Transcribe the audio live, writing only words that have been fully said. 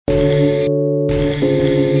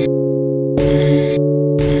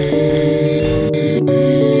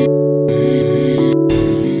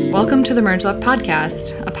to the MergeLeft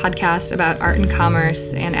podcast, a podcast about art and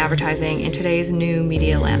commerce and advertising in today's new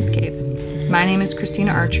media landscape. My name is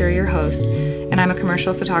Christina Archer, your host, and I'm a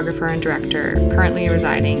commercial photographer and director currently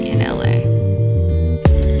residing in LA.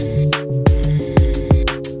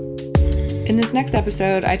 In this next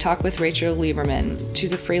episode, I talk with Rachael Lieberman.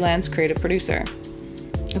 She's a freelance creative producer.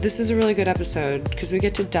 This is a really good episode because we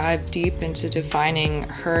get to dive deep into defining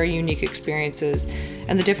her unique experiences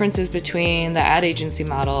and the differences between the ad agency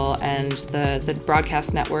model and the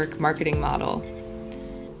broadcast network marketing model.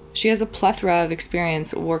 She has a plethora of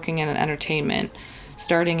experience working in entertainment,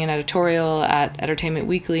 starting in editorial at Entertainment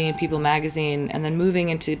Weekly and People Magazine, and then moving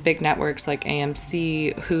into big networks like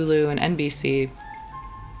AMC, Hulu, and NBC.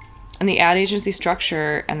 And the ad agency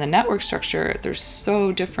structure and the network structure, they're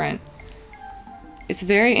so different. It's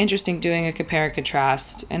very interesting doing a compare and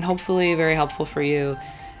contrast, and hopefully very helpful for you,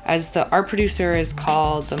 as the art producer is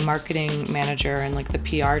called the marketing manager and like the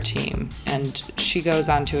PR team, and she goes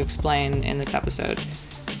on to explain in this episode.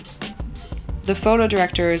 The photo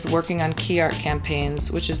director is working on key art campaigns,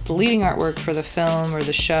 which is the leading artwork for the film or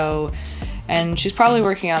the show, and she's probably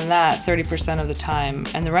working on that 30% of the time,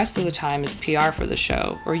 and the rest of the time is PR for the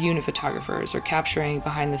show, or unit photographers, or capturing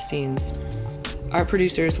behind the scenes. Art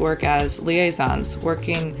producers work as liaisons,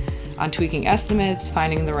 working on tweaking estimates,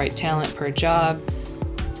 finding the right talent per job.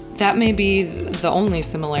 That may be the only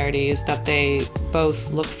similarity, is that they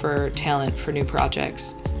both look for talent for new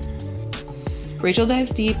projects. Rachael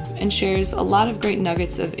dives deep and shares a lot of great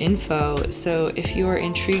nuggets of info, so if you are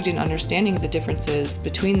intrigued in understanding the differences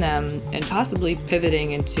between them and possibly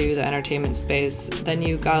pivoting into the entertainment space, then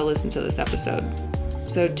you gotta listen to this episode.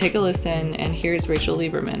 So take a listen, and here's Rachael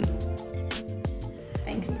Lieberman.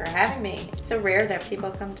 Thanks for having me. It's so rare that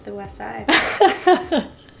people come to the West Side.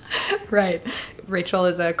 Right. Rachael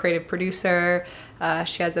is a creative producer.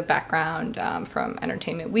 She has a background from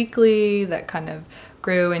Entertainment Weekly that kind of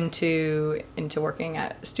grew into working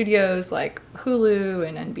at studios like Hulu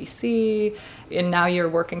and NBC. And now you're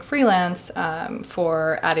working freelance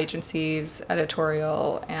for ad agencies,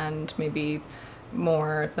 editorial, and maybe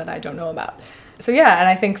more that I don't know about. So yeah, and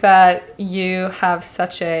I think that you have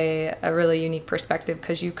such a really unique perspective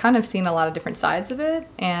because you've kind of seen a lot of different sides of it,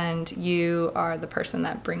 and you are the person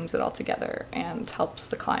that brings it all together and helps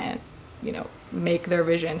the client, make their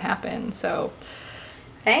vision happen. So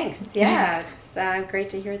thanks. Yeah, it's great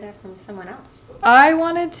to hear that from someone else. I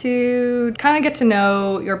wanted to kind of get to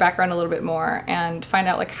know your background a little bit more and find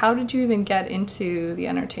out, how did you even get into the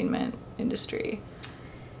entertainment industry?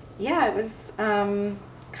 Yeah, it was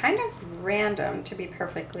kind of random, to be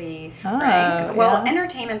perfectly frank. Well,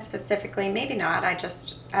 entertainment specifically, maybe not. I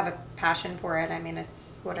just have a passion for it. I mean,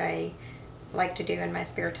 it's what I like to do in my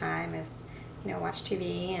spare time is, watch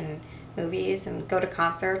TV and movies and go to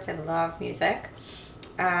concerts. I love music.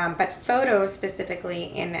 But photo specifically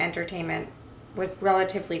in entertainment was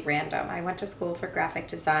relatively random. I went to school for graphic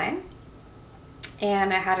design,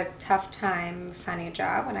 and I had a tough time finding a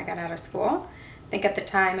job when I got out of school. I think at the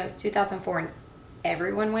time it was 2004, and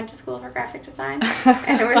everyone went to school for graphic design,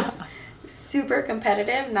 and it was super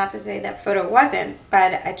competitive. Not to say that photo wasn't,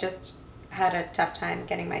 but I just had a tough time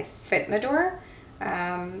getting my foot in the door.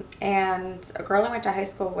 And a girl I went to high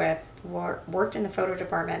school with worked in the photo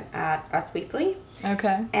department at Us Weekly.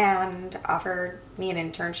 Okay. And offered me an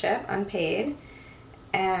internship, unpaid.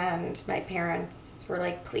 And my parents were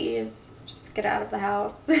like, please, just get out of the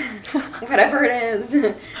house. Whatever it is,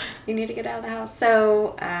 you need to get out of the house.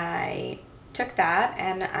 So I took that,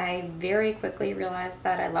 and I very quickly realized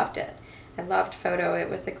that I loved it. I loved photo. It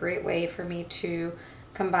was a great way for me to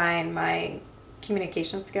combine my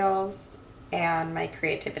communication skills and my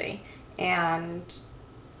creativity. And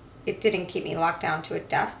it didn't keep me locked down to a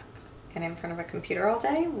desk and in front of a computer all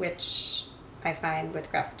day, which I find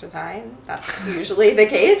with graphic design, that's usually the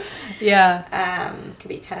case. Yeah. It could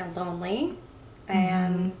be kind of lonely.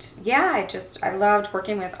 And yeah, I loved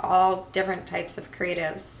working with all different types of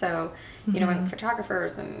creatives. So, and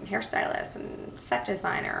photographers and hairstylists and set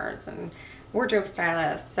designers and wardrobe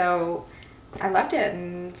stylists. So I loved it.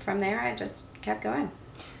 And from there, I just kept going.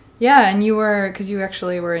 Yeah, and you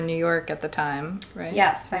actually were in New York at the time, right?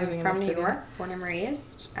 Yes, I'm from New York, born and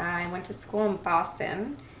raised. I went to school in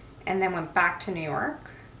Boston and then went back to New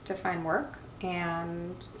York to find work.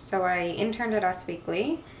 And so I interned at Us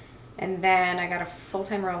Weekly. And then I got a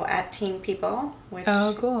full-time role at Teen People, which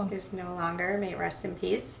is no longer, may it rest in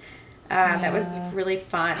peace. That was really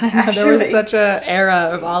fun, actually. There was such a era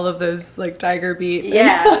of all of those, Tiger Beat.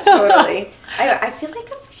 Yeah, totally. I feel like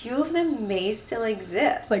a few of them may still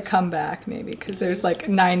exist. Like come back maybe, because there's like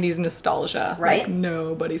 90s nostalgia. Right? Like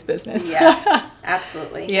nobody's business. Yeah,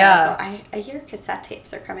 absolutely. Yeah. So I hear cassette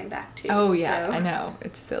tapes are coming back too. Oh yeah, so. I know.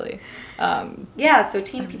 It's silly. Yeah, so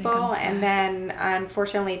Teen Everything People, comes and back. then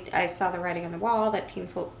unfortunately I saw the writing on the wall that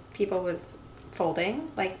People was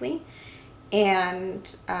folding, likely.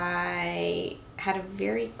 And I had a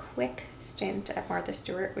very quick stint at Martha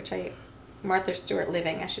Stewart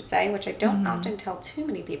Living, I should say, which I don't often tell too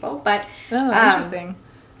many people. But interesting.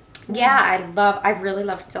 Yeah, I really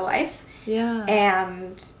love Still Life. Yeah.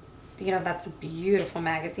 And that's a beautiful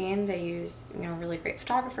magazine. They use really great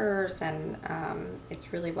photographers, and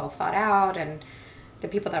it's really well thought out, and the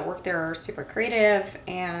people that work there are super creative.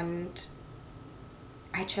 And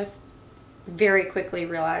I just very quickly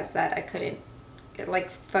realized that I couldn't, like,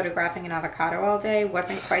 photographing an avocado all day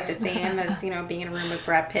wasn't quite the same as being in a room with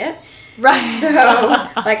Brad Pitt. Right.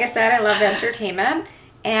 So like I said, I love entertainment,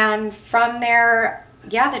 and from there,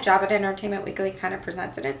 the job at Entertainment Weekly kind of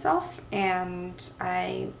presented itself, and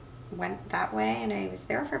I went that way, and I was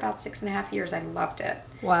there for about 6.5 years. I loved it.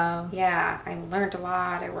 Wow. Yeah, I learned a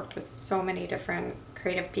lot. I worked with so many different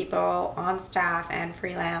creative people on staff and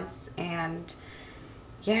freelance, and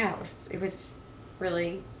yeah, it was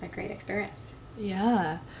really a great experience.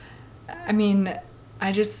 Yeah. I mean,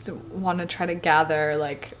 I just want to try to gather,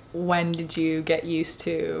 like, when did you get used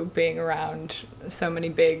to being around so many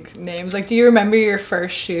big names? Like, do you remember your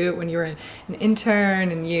first shoot when you were an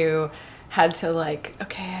intern and you had to, like,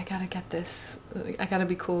 okay, I gotta get this, I gotta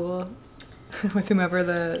be cool with whomever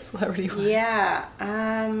the celebrity was? Yeah.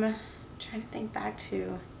 I'm trying to think back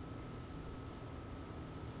to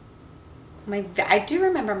I do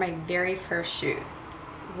remember my very first shoot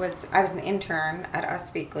I was an intern at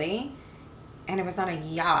Us Weekly, and it was on a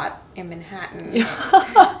yacht in Manhattan.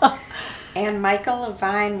 And Michael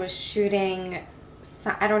Levine was shooting,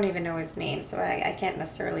 I don't even know his name, so I can't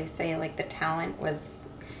necessarily say, like, the talent was,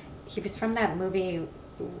 he was from that movie,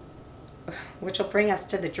 which will bring us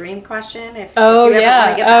to the dream question, if you ever want to get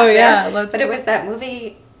back there. But it was that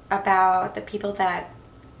movie about the people that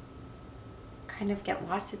kind of get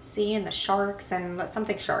lost at sea, and the sharks, and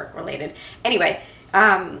something shark related. Anyway,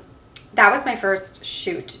 that was my first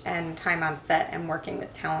shoot and time on set and working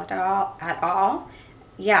with talent at all.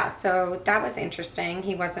 Yeah, so that was interesting.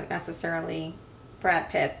 He wasn't necessarily Brad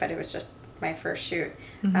Pitt, but it was just my first shoot.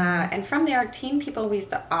 Mm-hmm. And from there, Teen People, we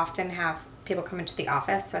used to often have people come into the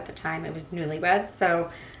office. So at the time, it was Newlyweds. So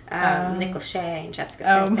Nick Lachey and Jessica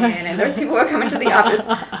Simpson, and those people would come into the office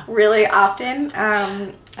really often.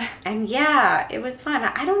 And yeah, it was fun.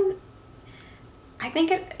 I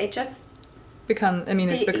think it just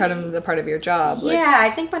it's become a part of your job. Yeah, I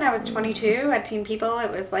think when I was 22 at Teen People, it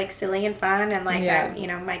was, like, silly and fun, and, like, I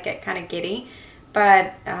might get kind of giddy.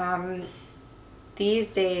 But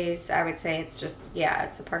these days, I would say it's just,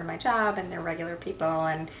 it's a part of my job, and they're regular people,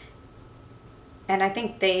 and I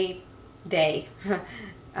think they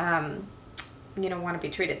want to be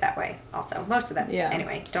treated that way also. Most of them,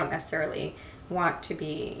 anyway, don't necessarily want to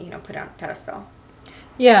be, put on a pedestal.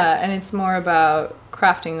 Yeah, and it's more about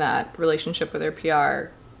crafting that relationship with their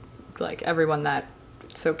PR, like everyone that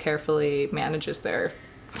so carefully manages their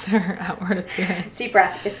outward appearance. Deep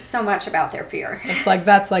breath. It's so much about their PR. It's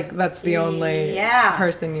that's the only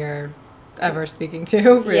person you're ever speaking to,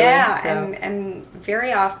 really. Yeah, so. and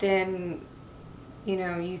very often,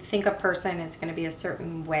 you think a person is going to be a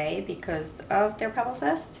certain way because of their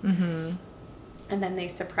publicist, and then they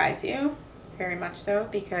surprise you, very much so,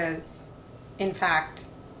 because in fact,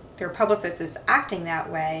 their publicist is acting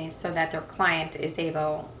that way so that their client is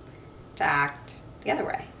able to act the other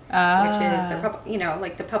way, which is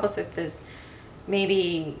like the publicist is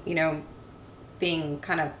maybe, being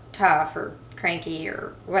kind of tough or cranky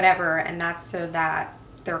or whatever, and that's so that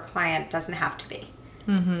their client doesn't have to be.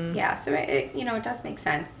 Mm-hmm. Yeah, so it does make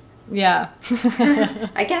sense. Yeah.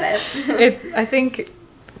 I get it. I think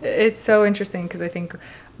it's so interesting because I think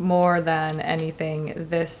more than anything,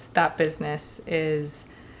 that business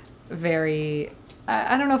is very,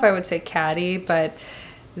 I don't know if I would say catty, but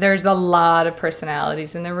there's a lot of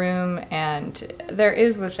personalities in the room, and there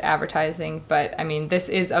is with advertising, but I mean, that's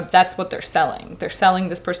what they're selling. They're selling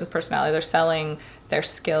this person's personality. They're selling their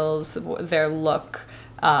skills, their look.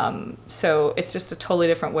 So it's just a totally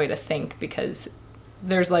different way to think, because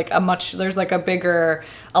there's like a bigger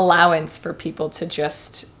allowance for people to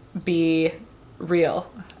just be real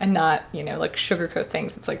and not, like sugarcoat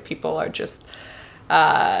things. It's like people are just,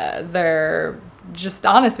 they're just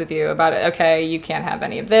honest with you about it. Okay, you can't have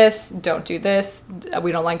any of this. Don't do this.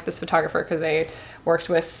 We don't like this photographer because they worked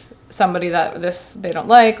with somebody that they don't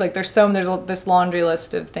like. Like there's this laundry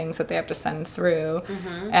list of things that they have to send through,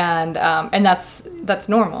 and that's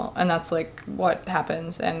normal, and that's like what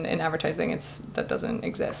happens. And in advertising, that doesn't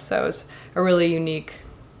exist. So it's a really unique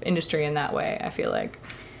industry in that way, I feel like.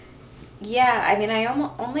 Yeah, I mean, I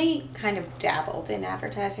only kind of dabbled in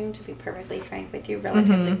advertising, to be perfectly frank with you,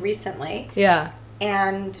 relatively recently. Yeah.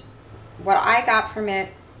 And what I got from it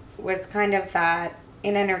was kind of that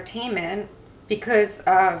in entertainment, because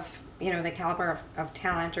of, the caliber of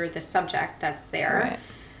talent or the subject that's there, right,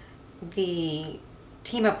 the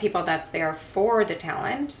team of people that's there for the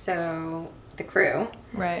talent, so the crew,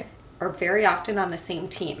 right, are very often on the same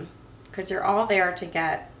team, because you're all there to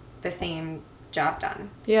get the same job done.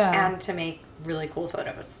 Yeah. And to make really cool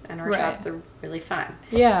photos. And our right, jobs are really fun.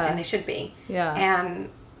 Yeah. And they should be. Yeah. And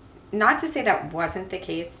not to say that wasn't the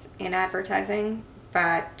case in advertising,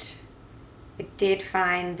 but I did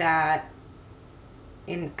find that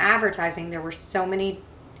in advertising there were so many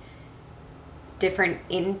different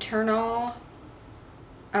internal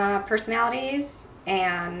personalities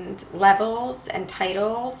and levels and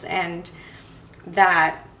titles, and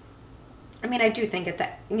that, I mean, I do think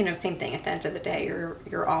same thing at the end of the day,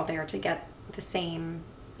 you're all there to get the same,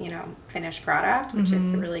 finished product, which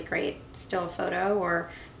is a really great still photo or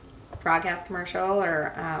broadcast commercial,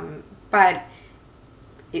 or but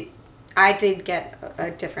I did get a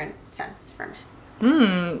different sense from it.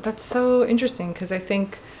 That's so interesting, because I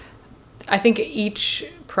think each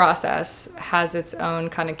process has its own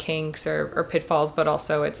kind of kinks or pitfalls, but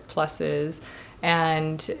also its pluses.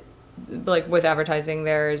 And like with advertising,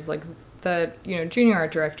 there's like the junior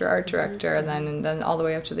art director, and then all the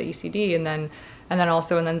way up to the ECD, and then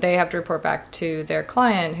they have to report back to their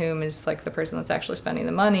client, whom is like the person that's actually spending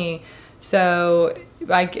the money. So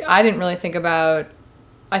I didn't really think about.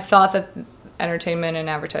 I thought that entertainment and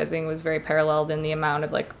advertising was very paralleled in the amount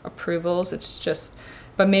of like approvals. It's just,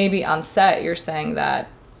 but maybe on set you're saying that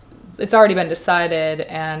it's already been decided,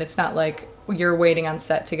 and it's not like you're waiting on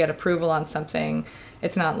set to get approval on something.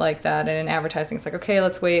 It's not like that. And in advertising, it's like, okay,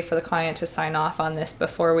 let's wait for the client to sign off on this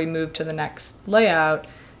before we move to the next layout.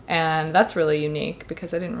 And that's really unique,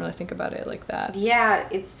 because I didn't really think about it like that. Yeah,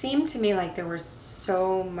 it seemed to me like there was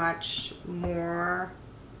so much more.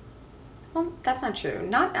 Well, that's not true.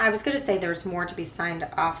 I was going to say there's more to be signed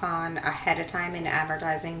off on ahead of time in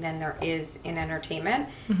advertising than there is in entertainment.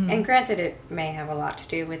 And granted, it may have a lot to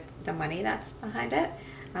do with the money that's behind it.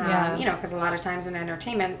 Because a lot of times in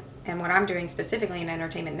entertainment, and what I'm doing specifically in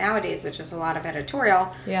entertainment nowadays, which is a lot of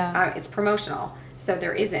editorial, it's promotional. So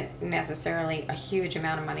there isn't necessarily a huge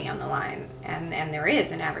amount of money on the line. And there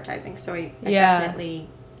is in advertising. So I definitely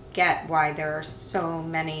get why there are so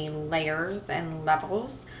many layers and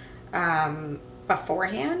levels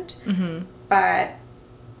beforehand. But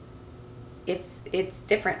it's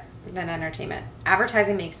different than entertainment.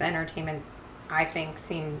 Advertising makes entertainment, I think,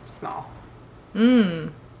 seem small.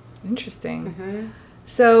 Interesting.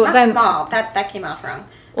 So not then small. That came off wrong.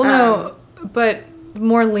 Well, no, but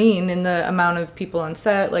more lean in the amount of people on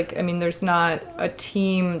set. Like, I mean, there's not a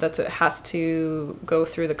team that has to go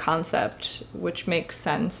through the concept, which makes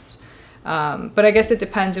sense. But I guess it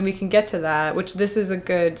depends, and we can get to that, which this is a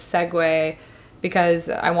good segue, because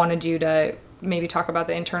I wanted you to maybe talk about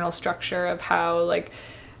the internal structure of how, like,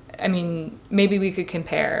 I mean, maybe we could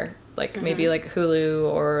compare, like, maybe like Hulu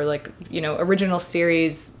or like, original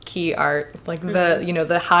series key art, like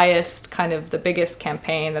the highest kind of the biggest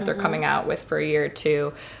campaign that they're coming out with for a year,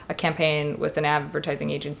 to a campaign with an advertising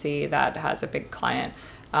agency that has a big client.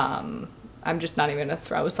 I'm just not even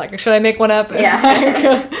I was like, should I make one up?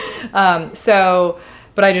 Yeah.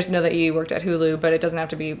 But I just know that you worked at Hulu, but it doesn't have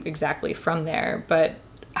to be exactly from there. But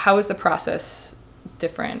how is the process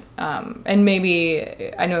different? And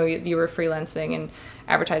maybe, I know you were freelancing and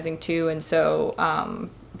advertising too, and so,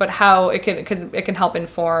 but how it can, because it can help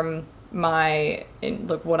inform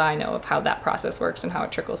what I know of how that process works and how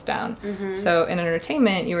it trickles down. So in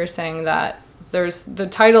entertainment, you were saying that the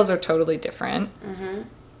titles are totally different.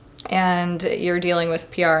 And you're dealing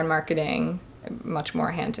with PR and marketing much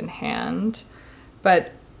more hand in hand.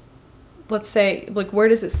 But let's say, like, where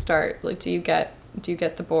does it start? Like, do you get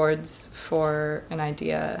the boards for an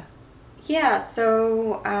idea? Yeah,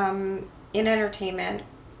 so in entertainment,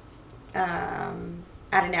 at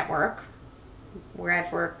a network where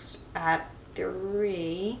I've worked at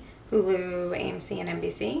 3, Hulu, AMC, and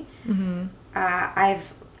NBC,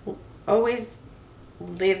 I've always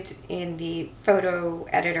lived in the photo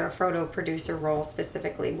editor, photo producer role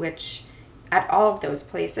specifically, which at all of those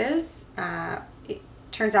places, it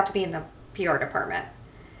turns out to be in the PR department.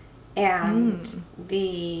 And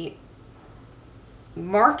the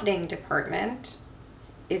marketing department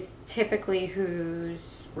is typically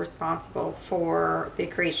who's responsible for the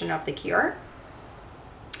creation of the key art.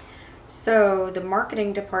 So the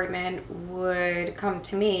marketing department would come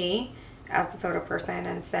to me as the photo person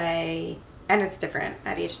and say, and it's different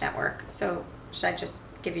at each network. So should I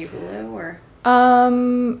just give you Hulu or?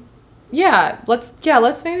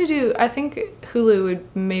 Let's maybe do, I think Hulu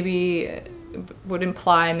would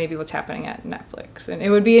imply maybe what's happening at Netflix. And it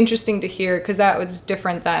would be interesting to hear, because that was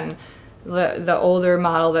different than the older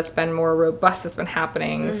model that's been more robust, that's been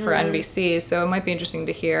happening for NBC. So it might be interesting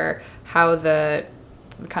to hear how that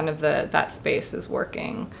space is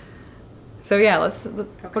working. So yeah,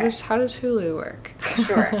 how does Hulu work?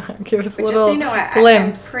 Sure. Give us a but little just so you know,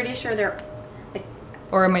 glimpse. I'm pretty sure they're...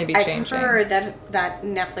 Or it may be changing. I've heard that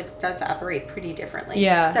Netflix does operate pretty differently.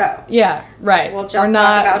 Yeah. So. Yeah, right. We'll just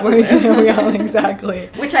talk about Hulu. Exactly.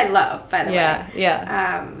 Which I love, by the way.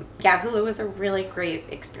 Yeah. Hulu was a really great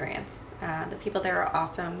experience. The people there are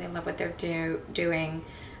awesome. They love what they're doing.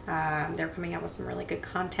 They're coming out with some really good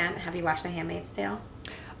content. Have you watched The Handmaid's Tale?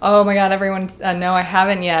 Oh my God, everyone's... no, I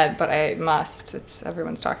haven't yet, but I must.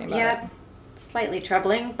 Everyone's talking about it. Yeah, it's slightly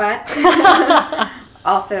troubling, but...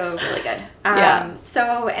 also really good.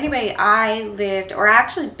 So anyway, I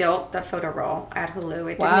actually built the photo roll at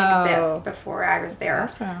Hulu. It didn't exist before I was there.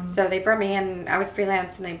 Awesome. So they brought me in. I was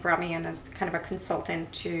freelance, and they brought me in as kind of a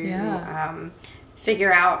consultant to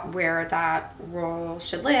figure out where that role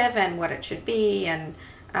should live and what it should be. And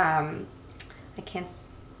I can't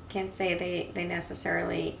say they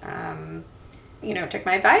necessarily took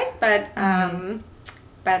my advice, but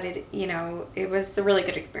it was a really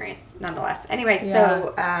good experience nonetheless. Anyway,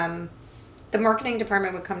 so the marketing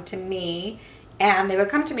department would come to me, and they would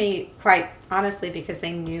come to me quite honestly because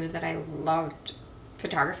they knew that I loved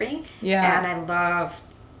photography. Yeah. And I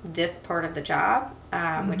loved this part of the job,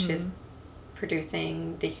 which is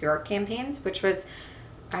producing the hero campaigns, which was,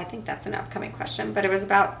 I think that's an upcoming question, but it was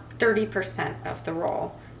about 30% of the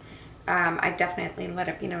role. I definitely let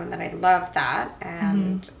it be known that I love that,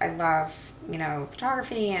 and I love,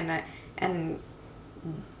 photography, and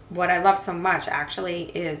what I love so much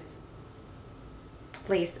actually is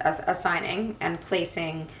assigning and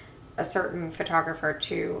placing a certain photographer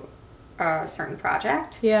to a certain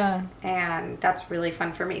project. Yeah. And that's really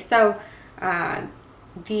fun for me. So,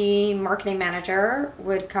 the marketing manager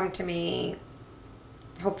would come to me,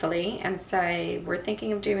 hopefully, and say, we're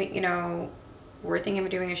thinking of doing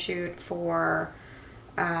a shoot for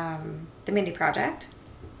the Mindy Project,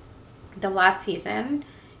 the last season,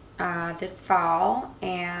 this fall,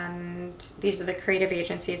 and these are the creative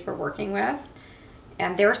agencies we're working with,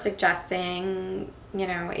 and they're suggesting,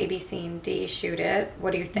 A, B, C, and D, shoot it.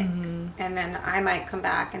 What do you think? And then I might come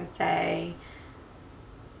back and say,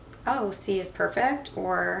 oh, C is perfect,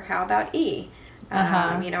 or how about E? I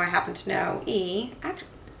happen to know E, actually.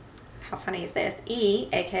 How funny is this? E,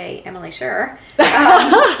 aka Emily Scher,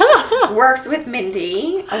 works with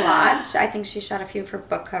Mindy a lot. I think she shot a few of her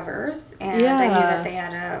book covers, and I knew that they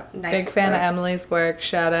had a nice big fan of Emily's work.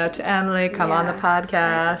 Shout out to Emily. Come on the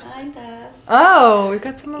podcast. Behind us. Oh, we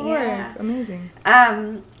got some more work. Amazing.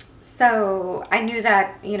 So I knew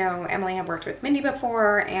that, Emily had worked with Mindy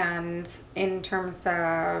before, and in terms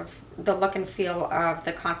of the look and feel of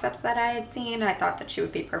the concepts that I had seen, I thought that she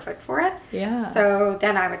would be perfect for it. Yeah. So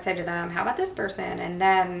then I would say to them, how about this person? And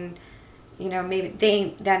then,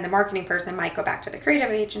 maybe then the marketing person might go back to the creative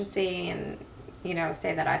agency and,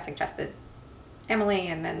 say that I suggested Emily,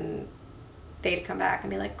 and then they'd come back and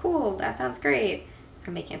be like, cool, that sounds great.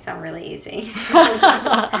 I'm making it sound really easy.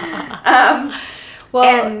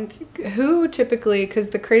 And who typically,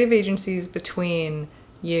 because the creative agencies between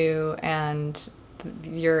you and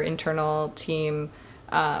your internal team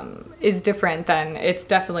is different than, it's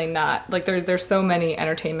definitely not, like there's so many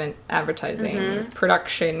entertainment advertising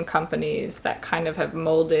production companies that kind of have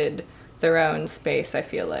molded their own space, I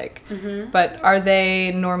feel like. But are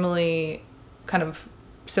they normally kind of,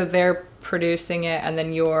 so they're producing it and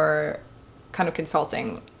then you're kind of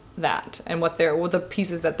consulting that and what the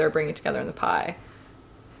pieces that they're bringing together in the pie?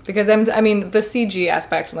 Because the CG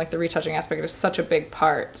aspect and like the retouching aspect is such a big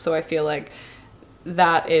part. So I feel like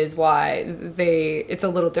that is why it's a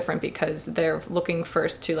little different, because they're looking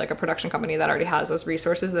first to like a production company that already has those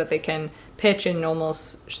resources that they can pitch and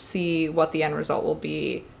almost see what the end result will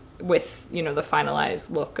be with, the finalized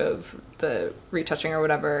look of the retouching or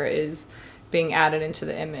whatever is being added into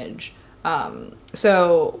the image.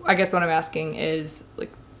 So I guess what I'm asking is,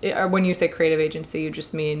 like, when you say creative agency, you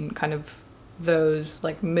just mean kind of those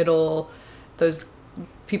like those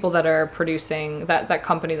people that are producing that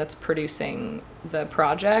company that's producing the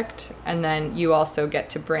project, and then you also get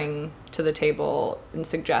to bring to the table and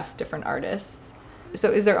suggest different artists.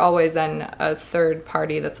 So is there always then a third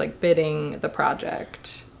party that's like bidding the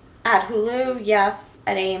project? At Hulu, yes.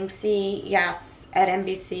 At AMC, yes. At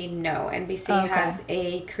NBC, no. NBC has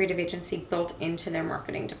a creative agency built into their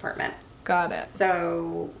marketing department. Got it.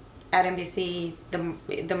 So at NBC,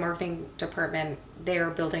 the marketing department,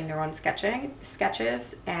 they're building their own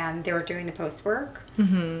sketches, and they're doing the post work.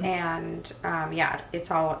 Mm-hmm. And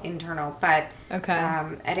it's all internal. But at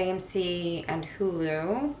AMC and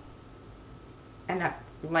Hulu, and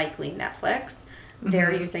likely Netflix,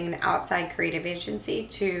 they're using an outside creative agency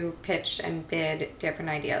to pitch and bid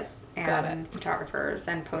different ideas and photographers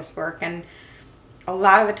and post work. And a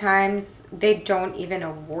lot of the times they don't even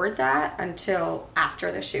award that until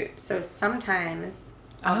after the shoot. So sometimes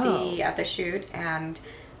I'll be at the shoot and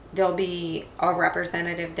there'll be a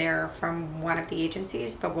representative there from one of the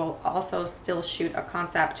agencies, but we'll also still shoot a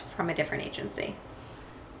concept from a different agency.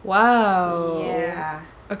 Wow. Yeah.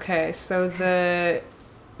 Okay, so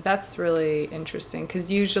that's really interesting, because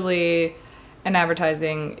usually in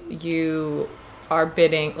advertising you are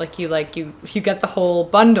bidding, you get the whole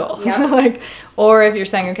bundle. Yep. Or if you're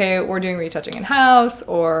saying, okay, we're doing retouching in-house,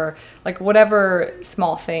 or like whatever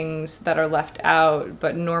small things that are left out,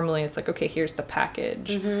 but normally it's like, okay, here's the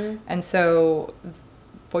package. Mm-hmm. And so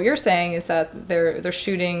what you're saying is that they're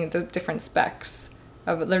shooting the different specs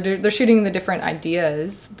of they're shooting the different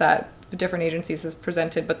ideas that the different agencies has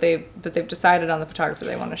presented, but they've decided on the photographer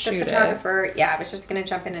they want to shoot. The photographer, I was just going to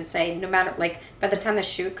jump in and say, no matter, by the time the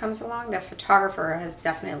shoot comes along, the photographer has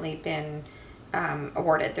definitely been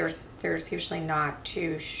awarded. There's usually not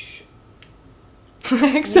two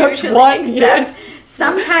except one. Yes.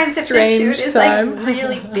 Sometimes if the shoot is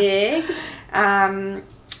really big,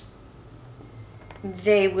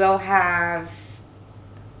 they will have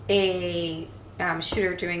a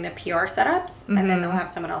shooter doing the PR setups, and then they'll have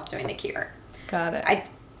someone else doing the QR. Got it. I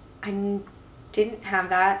didn't have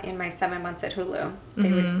that in my 7 months at Hulu. They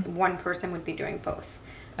one person would be doing both.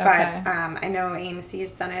 Okay. But I know AMC has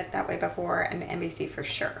done it that way before, and NBC for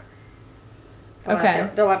sure.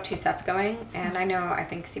 They'll have two sets going, and I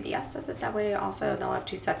think CBS does it that way also. They'll have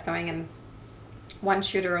two sets going, and one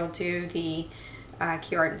shooter will do the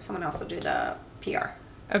QR, and someone else will do the PR.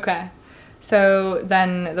 Okay. So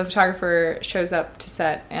then the photographer shows up to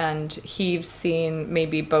set, and he's seen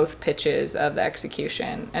maybe both pitches of the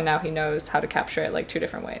execution, and now he knows how to capture it two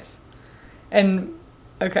different ways. And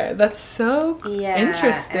that's so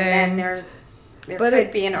interesting. And then there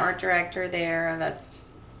could be an art director there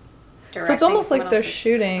that's directing. So it's almost like they're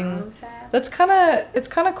shooting. It's kind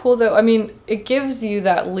of cool though. I mean, it gives you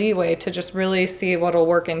that leeway to just really see what'll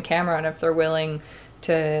work in camera, and if they're willing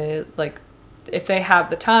to if they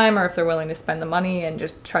have the time, or if they're willing to spend the money and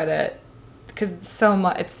just try to, because it's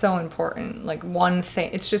so important. One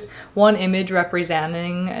thing, it's just one image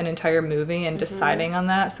representing an entire movie and deciding on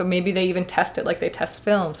that. So maybe they even test it they test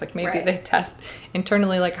films. Maybe they test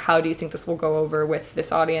internally, how do you think this will go over with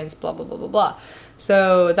this audience, blah, blah, blah, blah, blah.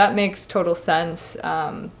 So that makes total sense.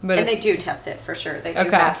 But they do test it for sure. They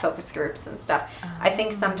do have focus groups and stuff. I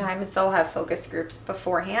think sometimes they'll have focus groups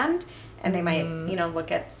beforehand, and they might,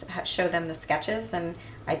 show them the sketches and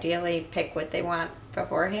ideally pick what they want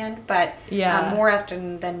beforehand. But more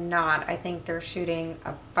often than not, I think they're shooting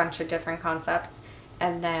a bunch of different concepts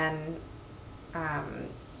and then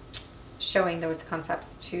showing those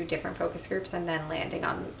concepts to different focus groups and then landing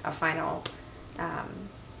on a final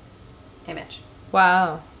image.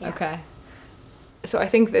 Wow. Yeah. Okay. So I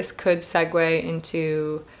think this could segue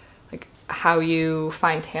into how you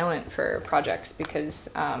find talent for projects, because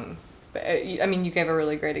you gave a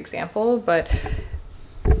really great example, but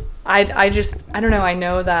I don't know. I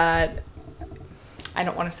know that I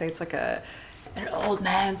don't want to say it's an old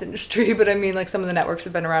man's industry, but some of the networks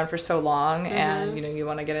have been around for so long, and you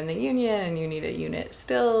want to get in the union, and you need a unit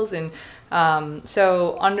stills, and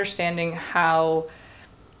so understanding how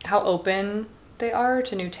open they are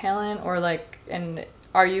to new talent, or and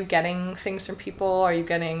are you getting things from people? Are you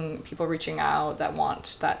getting people reaching out that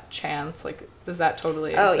want that chance? Does that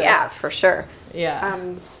totally exist? Oh, yeah, for sure. Yeah.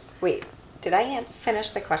 Wait, did I finish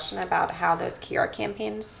the question about how those QR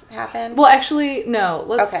campaigns happen? Well, actually, no.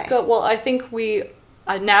 Let's go. Well, I think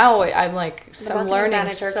now I'm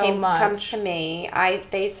learning so much. Comes to me.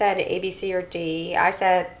 They said A, B, C, or D. I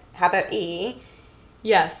said, how about E?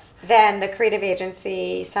 Yes. Then the creative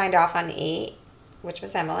agency signed off on E, which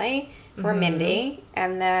was Emily, for Mindy,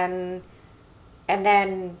 and then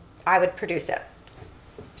I would produce it.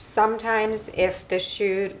 Sometimes if the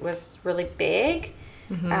shoot was really big,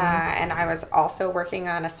 and I was also working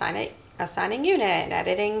on assigning unit and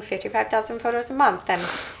editing 55,000 photos a month, then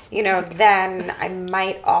then I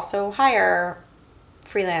might also hire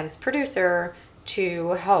freelance producer to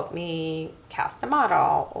help me cast a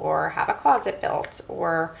model or have a closet built,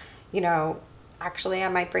 or, actually I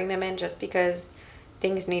might bring them in just because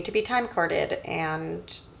things need to be time coded,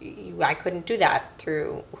 and I couldn't do that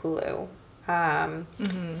through Hulu.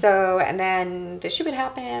 So, and then the shoot would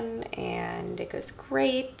happen, and it goes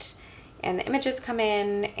great, and the images come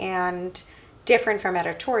in, and different from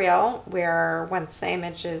editorial, where once the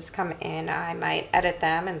images come in, I might edit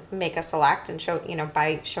them and make a select and show,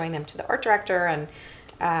 by showing them to the art director and,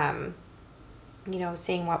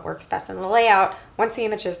 seeing what works best in the layout. Once the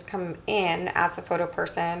images come in, as the photo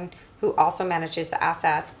person who also manages the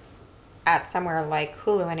assets at somewhere like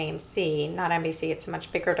Hulu and AMC, not NBC, it's a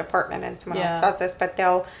much bigger department and someone else does this, but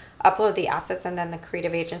they'll upload the assets, and then the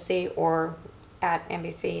creative agency, or at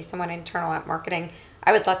NBC, someone internal at marketing,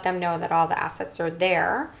 I would let them know that all the assets are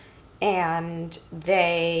there, and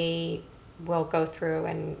they will go through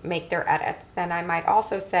and make their edits. And I might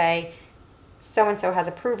also say, so-and-so has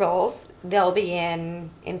approvals, they'll be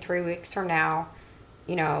in 3 weeks from now.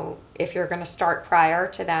 If you're going to start prior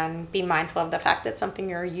to then, be mindful of the fact that something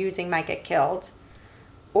you're using might get killed,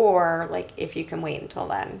 or like if you can wait until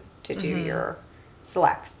then to do your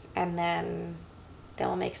selects, and then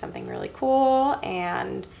they'll make something really cool,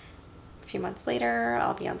 and a few months later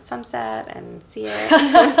I'll be on Sunset and see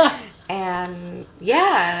it. And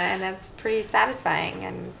that's pretty satisfying.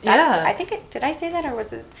 And that's, I think did I say that, or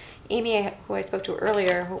was it Amy who I spoke to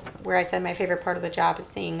earlier, where I said my favorite part of the job is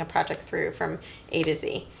seeing a project through from A to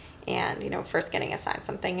Z, and first getting assigned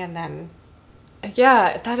something, and then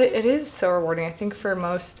that it is so rewarding, I think, for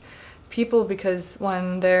most people, because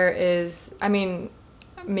when there is,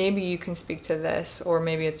 maybe you can speak to this, or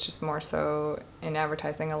maybe it's just more so in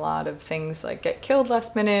advertising, a lot of things like get killed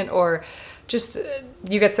last minute, or just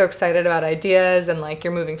you get so excited about ideas and like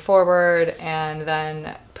you're moving forward, and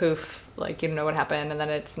then poof, like you don't know what happened, and then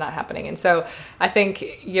it's not happening. And so I think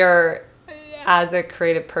as a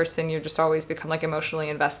creative person, you're just always become like emotionally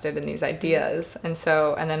invested in these ideas. And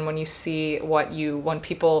then when you see when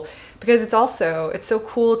people, because it's so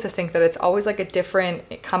cool to think that it's always like a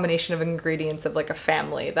different combination of ingredients of like a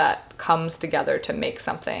family that comes together to make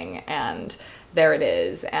something, and there it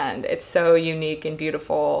is. And it's so unique and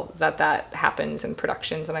beautiful that happens in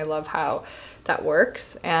productions. And I love how that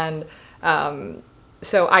works. And,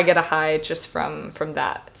 so I get a high just from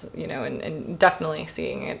that, and definitely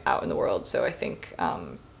seeing it out in the world. So I think,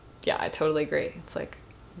 I totally agree. It's like,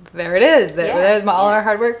 there it is. All our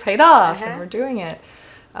hard work paid off, and we're doing it.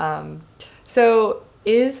 So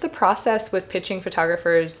is the process with pitching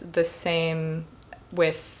photographers the same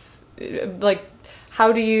with, like,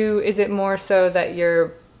 is it more so that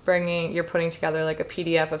you're putting together like a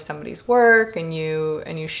PDF of somebody's work, and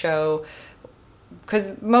you show,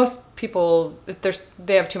 because most people,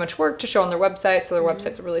 they have too much work to show on their website, so their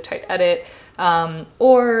website's a really tight edit.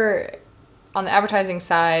 Or on the advertising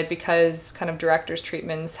side, because kind of directors'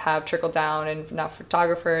 treatments have trickled down, and now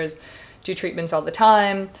photographers do treatments all the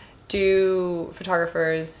time. Do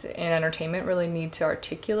photographers in entertainment really need to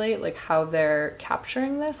articulate like how they're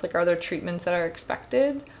capturing this? Like, are there treatments that are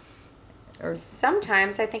expected? Or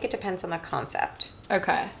sometimes I think it depends on the concept.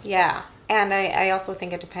 Okay. Yeah. And I also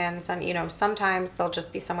think it depends on, sometimes there'll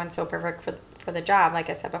just be someone so perfect for the job, like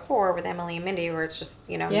I said before, with Emily and Mindy, where it's just,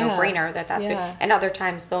 no-brainer that's it. And other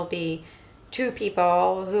times there'll be two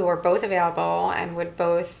people who are both available and would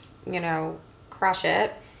both, crush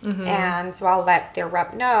it. Mm-hmm. And so I'll let their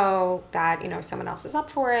rep know that, someone else is up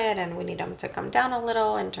for it, and we need them to come down a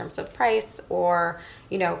little in terms of price, or,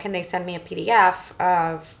 can they send me a PDF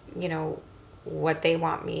of, what they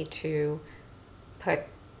want me to put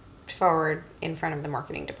forward in front of the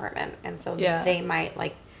marketing department. And so they might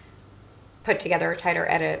like put together a tighter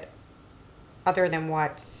edit other than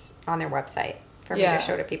what's on their website for me to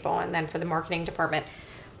show to people, and then for the marketing department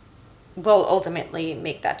will ultimately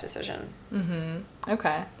make that decision.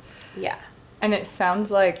 Okay. Yeah. And it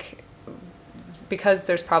sounds like, because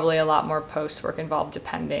there's probably a lot more post work involved,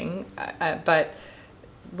 depending, but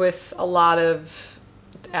with a lot of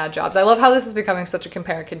ad jobs, I love how this is becoming such a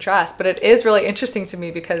compare and contrast, but it is really interesting to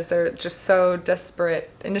me because they're just so disparate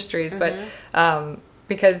industries. But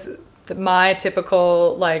because my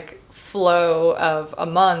typical like flow of a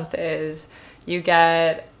month is, you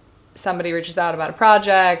get somebody reaches out about a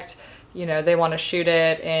project, they want to shoot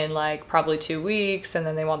it in like probably 2 weeks, and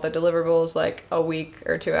then they want the deliverables like a week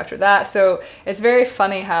or two after that. So it's very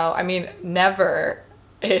funny how, never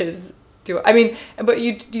is but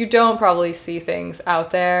you don't probably see things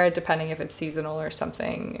out there, depending if it's seasonal or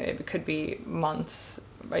something. It could be months,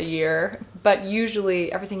 a year, but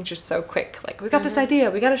usually everything's just so quick. Like, we got this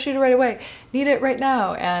idea, we got to shoot it right away, need it right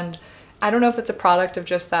now. And I don't know if it's a product of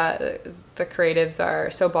just that, the creatives are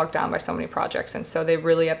so bogged down by so many projects, and so they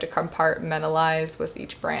really have to compartmentalize with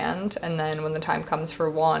each brand, and then when the time comes for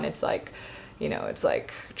one, it's like, you know, it's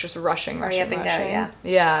like just rushing.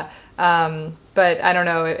 Yeah. But I don't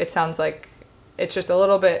know, it sounds like it's just a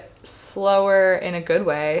little bit slower in a good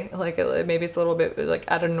way. Like maybe it's a little bit like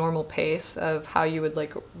at a normal pace of how you would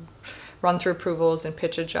like run through approvals and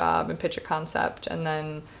pitch a job and pitch a concept, and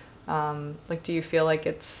then like, do you feel like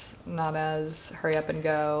it's not as hurry up and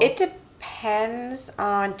go? It depends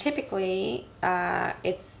on, typically,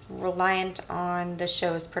 it's reliant on the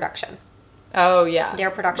show's production. Oh, yeah.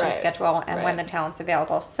 Their production schedule and when the talent's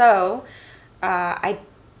available. So,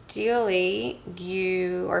 ideally,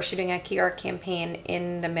 you are shooting a key art campaign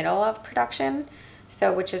in the middle of production,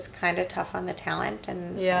 so which is kind of tough on the talent,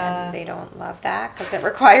 and they don't love that because it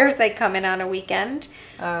requires they come in on a weekend.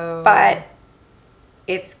 Oh. But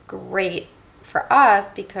it's great for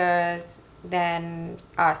us because then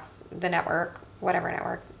us, the network, whatever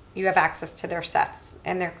network, you have access to their sets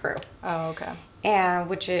and their crew. Oh, okay. And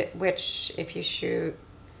which if you shoot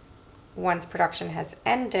once production has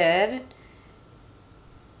ended,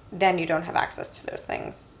 then you don't have access to those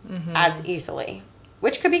things as easily,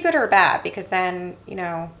 which could be good or bad, because then, you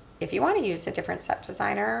know, if you want to use a different set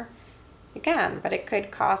designer, you can, but it could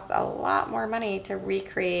cost a lot more money to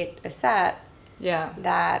recreate a set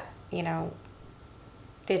that, you know,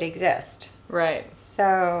 did exist. Right.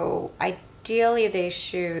 So ideally they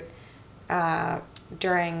shoot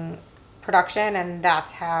during production, and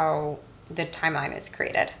that's how the timeline is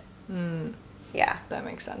created. Yeah. That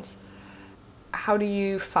makes sense. How do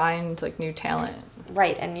you find like new talent?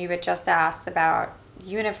 Right. And you had just asked about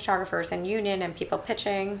unit photographers and union and people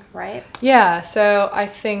pitching, right? Yeah. So I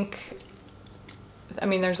think, I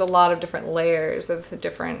mean, there's a lot of different layers of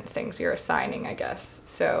different things you're assigning, I guess.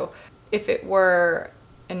 So if it were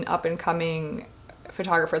an up-and-coming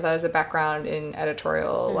photographer that has a background in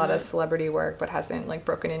editorial, a lot of celebrity work, but hasn't like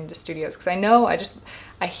broken into studios, because I know,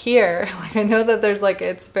 I hear, like, I know that there's like,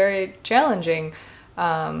 it's very challenging.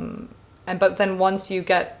 But then once you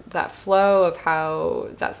get that flow of how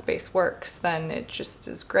that space works, then it just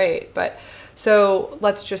is great. But so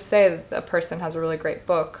let's just say that a person has a really great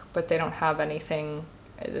book, but they don't have anything.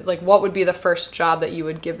 Like, what would be the first job that you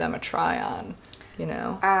would give them a try on, you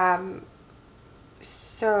know?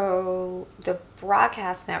 So the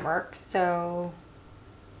broadcast networks, so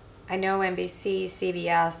I know NBC,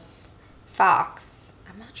 CBS, Fox,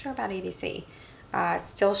 I'm not sure about ABC,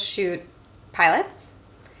 still shoot pilots.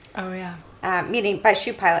 Oh, yeah. Meaning by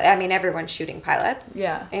shoot pilot, I mean everyone's shooting pilots.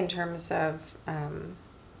 Yeah. In terms of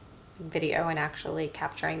video and actually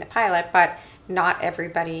capturing the pilot, but not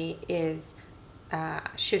everybody is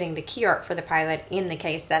shooting the key art for the pilot in the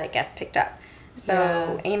case that it gets picked up.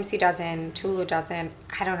 So AMC doesn't, Hulu doesn't,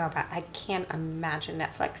 I can't imagine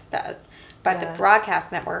Netflix does. But the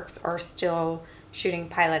broadcast networks are still shooting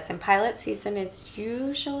pilots, and pilot season is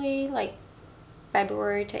usually like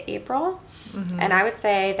February to April. And I would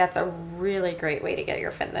say that's a really great way to get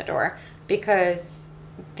your foot in the door, because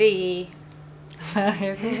the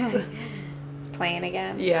Here comes the plane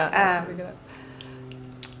again. Yeah.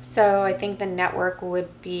 So I think the network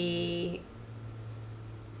would be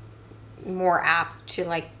more apt to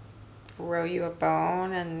like throw you a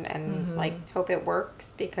bone and like hope it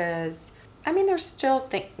works, because I mean there's still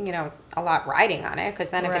a lot riding on it, because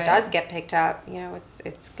then if it does get picked up, you know,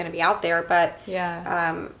 it's going to be out there. But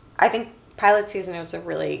I think pilot season is a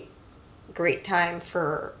really great time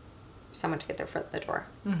for someone to get their foot in the door.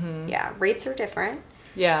 Yeah, rates are different.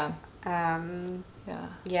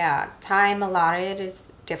 Time allotted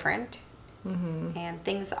is different. And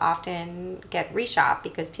things often get reshot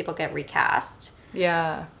because people get recast.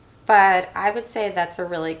 But I would say that's a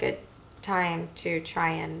really good time to try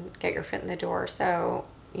and get your foot in the door. So,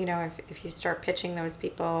 you know, if you start pitching those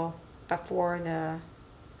people before the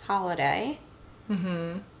holiday,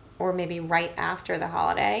 or maybe right after the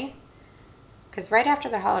holiday, because right after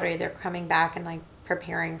the holiday they're coming back and like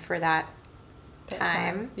preparing for that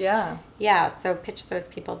time. So pitch those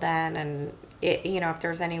people then, and if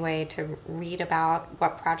there's any way to read about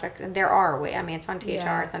what project, and there are, I mean, it's on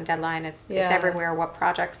THR, it's on Deadline, it's everywhere, what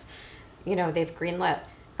projects, you know, they've greenlit.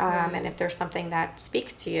 And if there's something that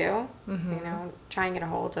speaks to you, you know, try and get a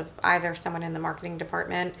hold of either someone in the marketing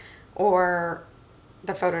department or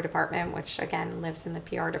the photo department, which again lives in the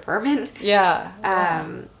PR department.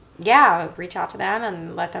 Reach out to them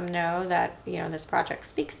and let them know that, you know, this project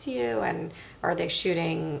speaks to you, and are they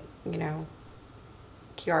shooting, you know,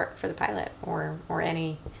 key art for the pilot or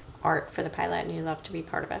any art for the pilot, and you'd love to be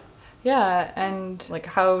part of it. And like,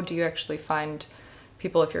 how do you actually find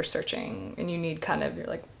people if you're searching and you need kind of, you're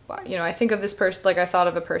like, you know, I think of this person, like I thought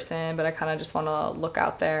of a person, but I kind of just want to look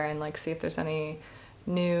out there and like see if there's any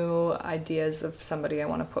new ideas of somebody I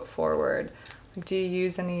want to put forward. Like, do you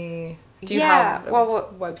have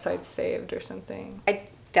websites saved or something? I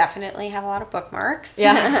definitely have a lot of bookmarks.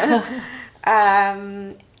 Yeah.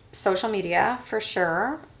 Social media for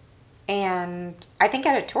sure. And I think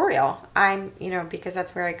editorial, because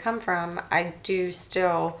that's where I come from, I do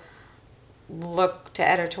still look to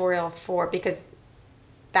editorial because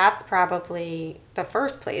that's probably the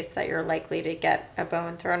first place that you're likely to get a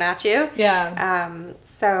bone thrown at you. Yeah.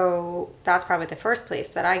 So that's probably the first place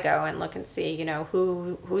that I go and look and see,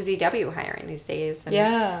 who's EW hiring these days. And,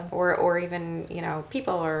 yeah. Or even,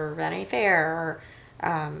 People or Vanity Fair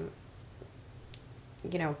or,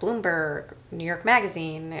 Bloomberg, New York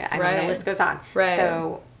Magazine. I mean, the list goes on. Right.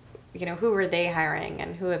 So, who are they hiring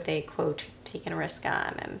and who have they, quote, taken a risk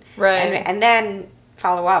on? And, and then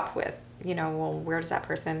follow up with, where does that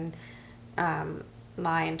person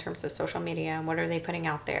lie in terms of social media and what are they putting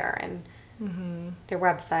out there and their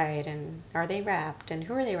website and are they repped and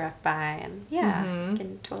who are they repped by? And you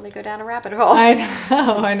can totally go down a rabbit hole.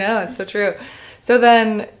 I know. It's so true. So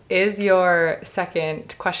then is your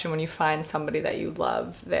second question, when you find somebody that you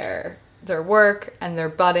love their work and they're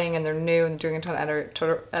budding and they're new and doing a ton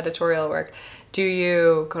of editorial work, do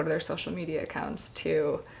you go to their social media accounts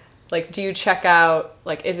to, like, do you check out,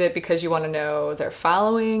 like, is it because you want to know their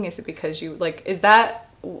following? Is it because you, like, is that,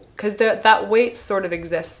 because that weight sort of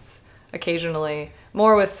exists occasionally,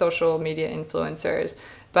 more with social media influencers,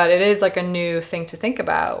 but it is like a new thing to think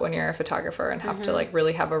about when you're a photographer and have to like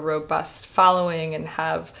really have a robust following and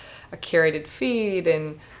have a curated feed,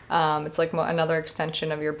 and it's like another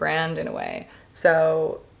extension of your brand in a way.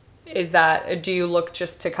 So do you look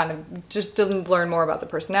just to learn more about the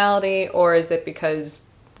personality, or is it because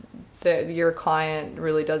your client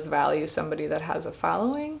really does value somebody that has a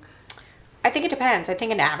following? I think it depends. I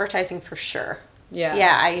think in advertising for sure. Yeah.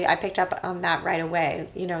 Yeah, I picked up on that right away.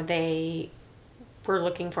 They were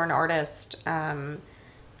looking for an artist, a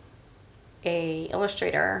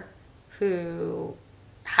illustrator who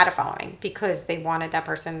had a following because they wanted that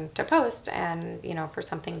person to post and, for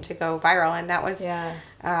something to go viral. And that was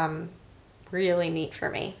really neat for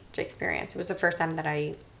me to experience. It was the first time that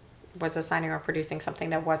I was assigning or producing something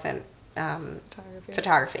that wasn't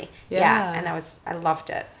photography. Yeah. And I loved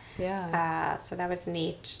it. Yeah. So that was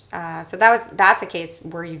neat. So that's a case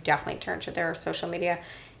where you definitely turn to their social media.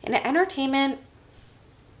 In entertainment,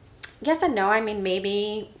 yes and no. I mean,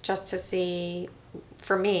 maybe just to see,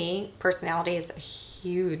 for me, personality is a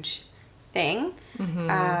huge thing.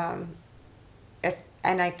 And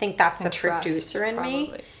I think that's the producer in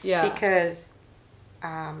me. Yeah. Because,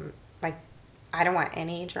 I don't want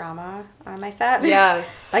any drama on my set.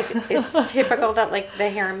 Yes. Like, it's typical that, like, the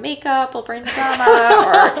hair and makeup will bring the drama,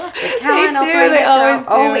 or the talent will bring the drama.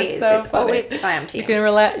 Always. It's always the glam team. We can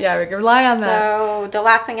rely on that. So the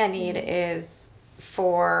last thing I need is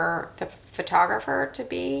for the photographer to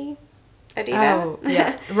be a diva. Oh,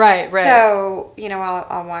 yeah. Right. So,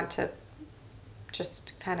 I'll want to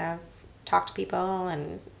just kind of talk to people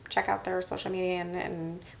and check out their social media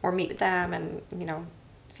or meet with them and,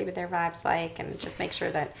 see what their vibe's like, and just make sure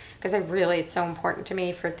that, because it's so important to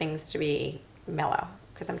me for things to be mellow,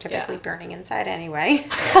 because I'm typically burning inside anyway.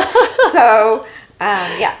 So,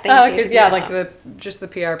 like the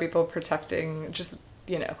PR people protecting, just,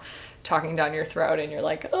 talking down your throat, and you're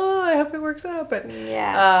like, oh, I hope it works out. But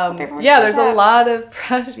there's a lot of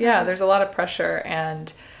pressure. Yeah, there's a lot of pressure,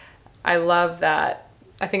 and I love that.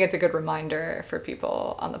 I think it's a good reminder for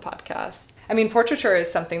people on the podcast. I mean, portraiture is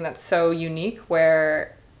something that's so unique,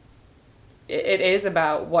 where it is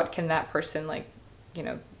about what can that person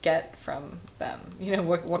get from them.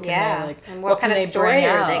 What can they like? And what kind of story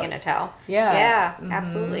are they going to tell? Yeah,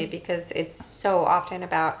 Absolutely, because it's so often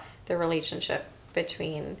about the relationship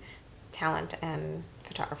between talent and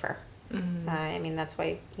photographer. I mean, that's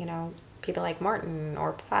why people like Martin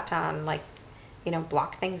or Platon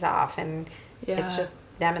block things off, and it's just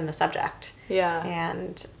them and the subject. Yeah,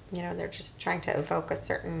 and they're just trying to evoke a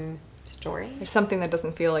certain story. It's something that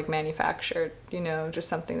doesn't feel like manufactured, just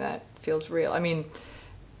something that feels real. I mean,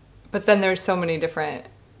 but then there's so many different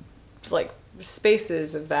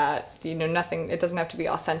spaces of that, nothing, it doesn't have to be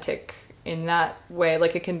authentic in that way.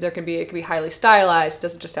 Like it can be highly stylized. It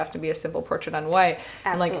doesn't just have to be a simple portrait on white.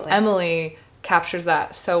 Absolutely. And Emily captures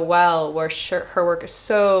that so well, where her work is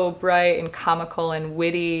so bright and comical and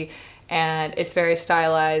witty, and it's very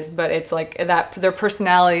stylized, but it's like that their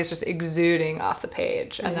personality is just exuding off the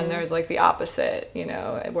page. And then there's the opposite,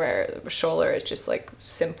 where Scholler is just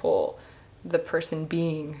simple the person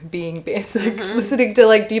being. It's like listening to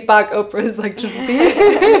like Deepak Oprah's like just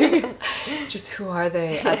being, just who are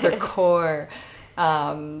they at their core.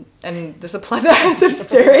 And there's a plot that has him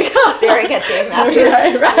staring at Dave Matthews,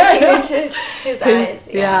 looking into his eyes.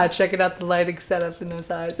 Yeah, checking out the lighting setup in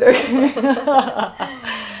those eyes.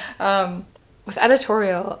 With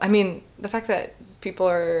editorial, I mean, the fact that people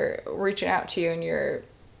are reaching out to you and you're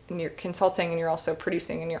consulting and you're also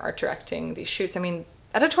producing and you're art directing these shoots. I mean,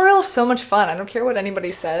 editorial is so much fun. I don't care what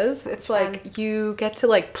anybody says. It's like you get to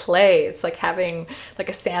like play. It's like having like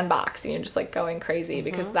a sandbox and you're just like going crazy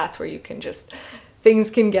because that's where you can just,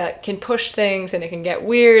 things can push things and it can get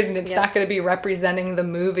weird and it's not going to be representing the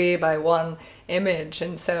movie by one image.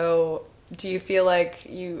 And so do you feel like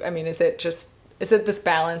is it this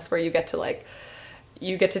balance where you get to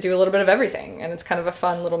do a little bit of everything and it's kind of a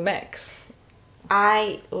fun little mix?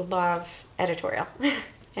 I love editorial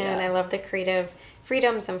and I love the creative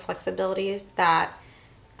freedoms and flexibilities that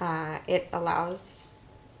it allows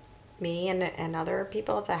me and other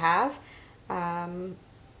people to have. And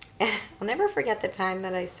I'll never forget the time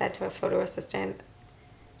that I said to a photo assistant,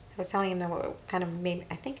 I was telling him that what kind of made,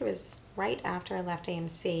 I think it was right after I left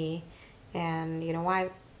AMC and, why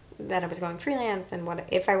that I was going freelance and what,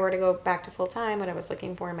 if I were to go back to full time, what I was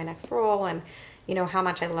looking for in my next role and, how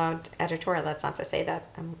much I loved editorial. That's not to say that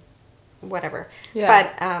whatever. Yeah.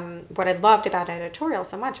 But what I loved about editorial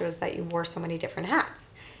so much was that you wore so many different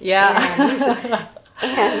hats. Yeah.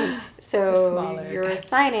 And so you're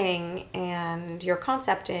assigning and you're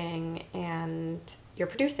concepting and you're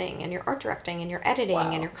producing and you're art directing and you're editing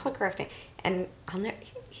and you're color correcting. And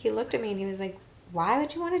he looked at me and he was like, why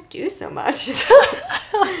would you want to do so much?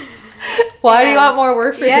 Why do you want more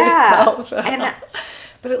work for yourself?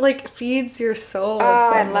 But it like feeds your soul.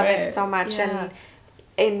 Oh, I love it so much. Yeah. And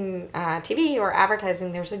in TV or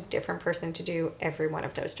advertising, there's a different person to do every one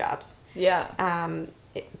of those jobs. Yeah.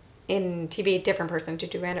 In TV, different person to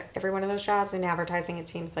do every one of those jobs. In advertising, it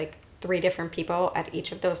seems like 3 different people at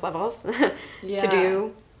each of those levels to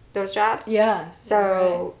do those jobs. Yeah.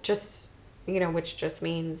 So just, which just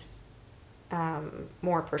means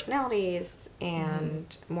more personalities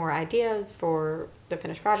and more ideas for the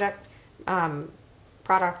finished product,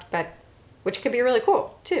 but which could be really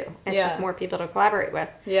cool too. It's just more people to collaborate with.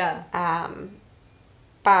 Yeah.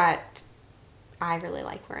 But I really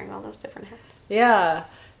like wearing all those different hats. Yeah.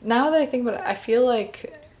 Now that I think about it, I feel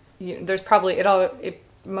like there's probably it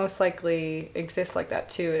most likely exists like that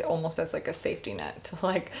too, almost as like a safety net to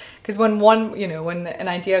like, because when when an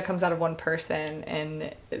idea comes out of one person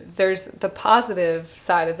and there's the positive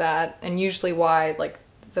side of that, and usually why like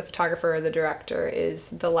the photographer or the director is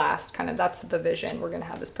the last kind of, that's the vision, we're going to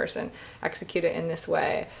have this person execute it in this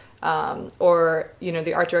way, or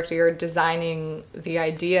the art director, you're designing the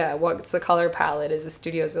idea, what's the color palette, is the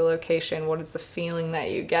studio's a location, what is the feeling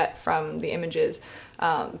that you get from the images,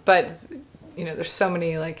 but there's so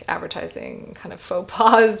many like advertising kind of faux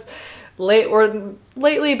pas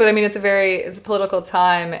lately, but I mean, it's a political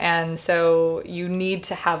time. And so you need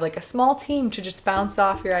to have like a small team to just bounce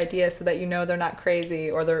off your ideas so that they're not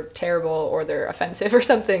crazy or they're terrible or they're offensive or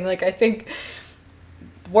something. Like, I think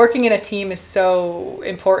working in a team is so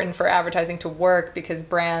important for advertising to work because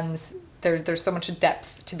brands, there's so much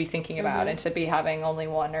depth to be thinking about and to be having only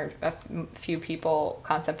one or a few people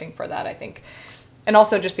concepting for that, I think. And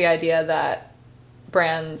also just the idea that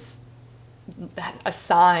brands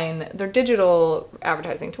assign their digital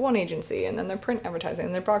advertising to one agency and then their print advertising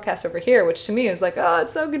and their broadcast over here, which to me is like, oh,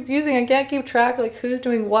 it's so confusing. I can't keep track, like who's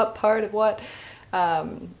doing what part of what.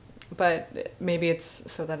 But maybe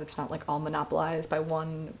it's so that it's not like all monopolized by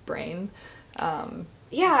one brain.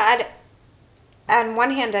 Yeah. On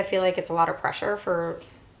one hand, I feel like it's a lot of pressure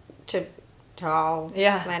to all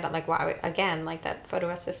land on, like, why, again, like that photo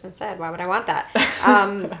assistant said, why would I want that?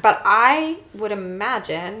 But I would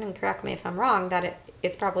imagine, and correct me if I'm wrong, that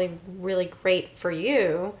it's probably really great for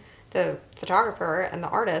you, the photographer and the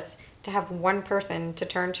artist, to have one person to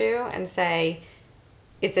turn to and say,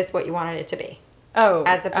 is this what you wanted it to be? Oh,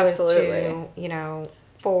 as opposed absolutely. to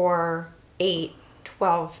 4, 8,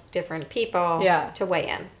 12 different people to weigh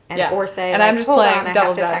in or say, and like, I'm just hold playing on,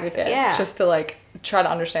 devil's advocate just to like try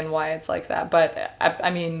to understand why it's like that. But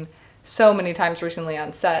I mean, so many times recently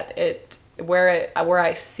on set, where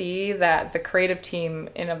I see that the creative team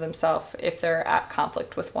in of themselves, if they're at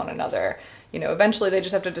conflict with one another, eventually they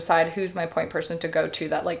just have to decide who's my point person to go to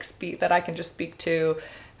that that I can just speak to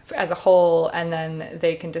as a whole, and then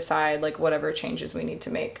they can decide like whatever changes we need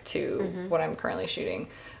to make to what I'm currently shooting.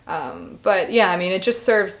 But yeah, I mean, it just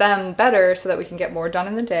serves them better so that we can get more done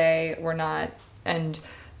in the day. And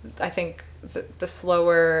I think the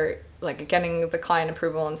slower like getting the client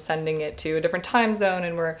approval and sending it to a different time zone,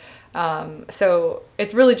 and we're so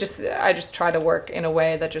it's really just, I just try to work in a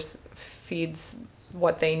way that just feeds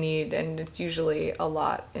what they need, and it's usually a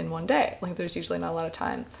lot in one day. Like there's usually not a lot of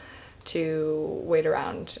time to wait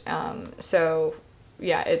around. So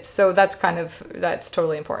yeah, that's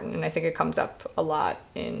totally important, and I think it comes up a lot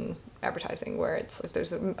in advertising, where it's like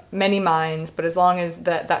there's many minds, but as long as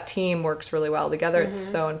that team works really well together, it's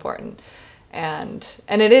so important. And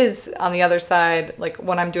it is on the other side, like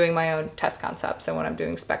when I'm doing my own test concepts and when I'm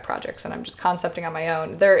doing spec projects and I'm just concepting on my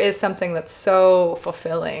own, there is something that's so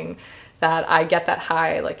fulfilling that I get that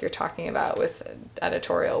high, like you're talking about with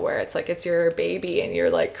editorial, where it's like it's your baby and you're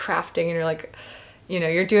like crafting and you're like,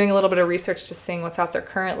 you're doing a little bit of research to seeing what's out there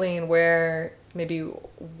currently and where do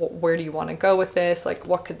you want to go with this? Like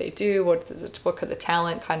what could they do? What could the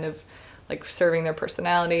talent kind of like serving their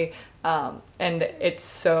personality? And it's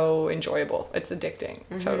so enjoyable. It's addicting.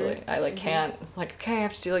 Totally. I can't okay, I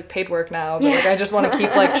have to do like paid work now, but like I just want to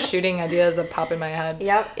keep like shooting ideas that pop in my head.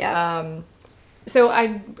 Yep. So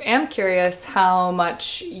I am curious how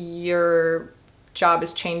much your job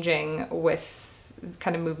is changing with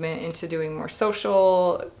kind of movement into doing more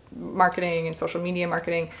social marketing and social media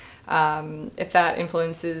marketing. If that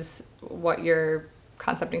influences what you're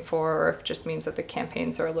concepting for, or if it just means that the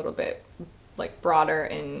campaigns are a little bit like broader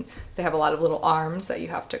and they have a lot of little arms that you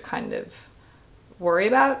have to kind of worry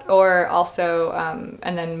about, or also,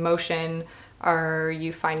 and then motion,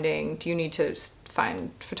 do you need to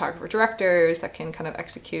find photographer directors that can kind of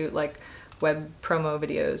execute like web promo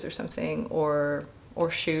videos or something, or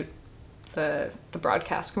shoot the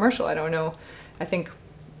broadcast commercial? I don't know. I think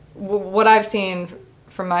what I've seen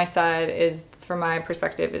from my side from my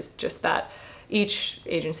perspective is just that each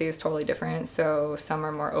agency is totally different. So some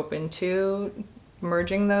are more open to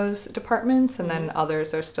merging those departments, and then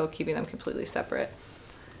others are still keeping them completely separate.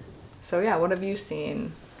 So yeah, what have you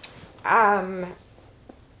seen?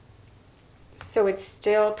 So it's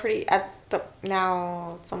still pretty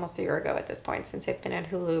now it's almost a year ago at this point since I've been at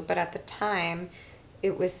Hulu, but at the time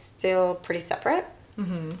it was still pretty separate.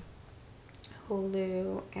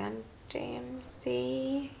 Hulu and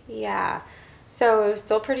AMC. Yeah. So it was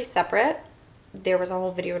still pretty separate. There was a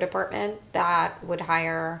whole video department that would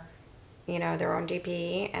hire, their own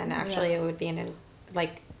DP, and actually it would be in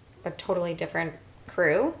a totally different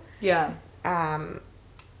crew. Yeah.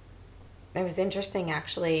 It was interesting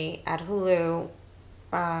actually at Hulu.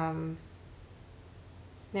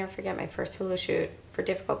 Never forget my first Hulu shoot for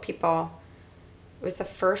Difficult People. It was the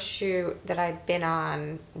first shoot that I'd been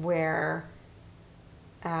on where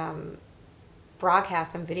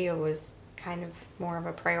broadcast and video was kind of more of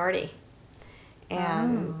a priority.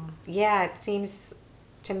 And it seems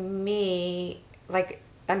to me like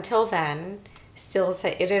until then,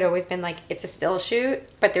 it had always been like it's a still shoot,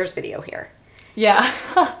 but there's video here. Yeah.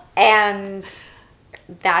 And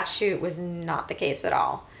that shoot was not the case at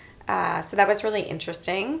all. So that was really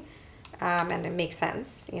interesting. And it makes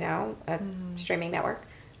sense, a streaming network.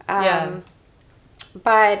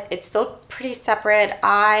 But it's still pretty separate.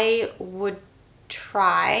 I would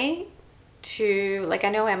try to, I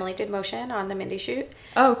know Emily did motion on the Mindy shoot.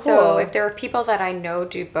 Oh, cool. So if there are people that I know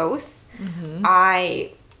do both,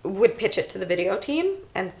 I would pitch it to the video team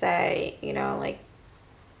and say, you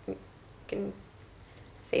can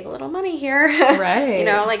save a little money here. Right.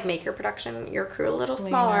 Make your crew a little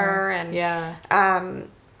smaller. And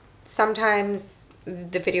sometimes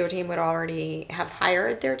the video team would already have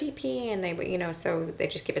hired their DP and they would, so they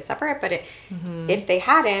just keep it separate. But if they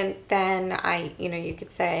hadn't, then you could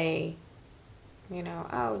say,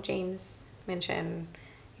 James Minchin,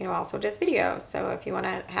 also does video. So if you want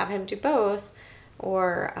to have him do both,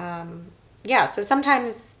 or, so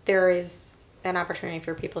sometimes there is an opportunity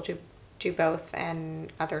for people to do both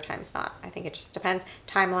and other times not. I think it just depends.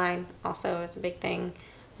 Timeline also is a big thing.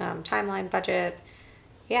 Timeline, budget.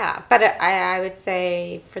 Yeah, but I would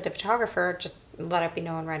say for the photographer, just let it be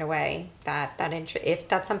known right away that if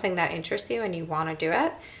that's something that interests you and you want to do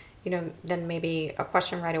it, then maybe a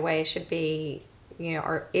question right away should be,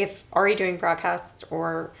 are you doing broadcast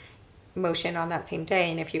or motion on that same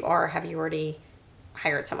day? And if you are, have you already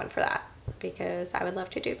hired someone for that? Because I would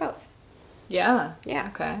love to do both. Yeah. Yeah.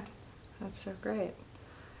 Okay. That's so great.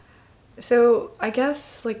 So I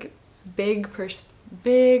guess big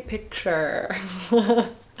picture. No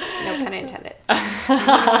pun intended.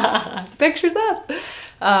 Pictures up.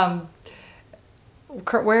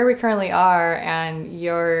 Where we currently are and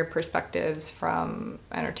your perspectives from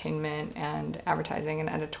entertainment and advertising and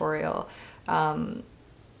editorial, and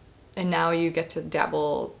now you get to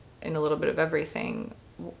dabble in a little bit of everything.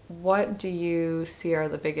 what do you see are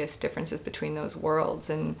the biggest differences between those worlds?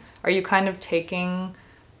 And are you kind of taking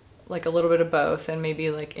like a little bit of both and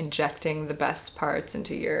maybe like injecting the best parts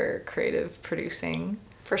into your creative producing?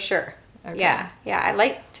 For sure. Okay. Yeah. I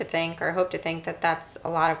like to think, or hope to think, that that's a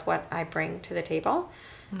lot of what I bring to the table.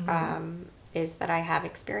 Is that I have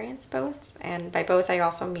experienced both, and by both I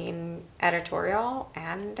also mean editorial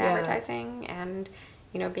and advertising, and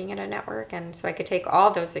being at a network, and so I could take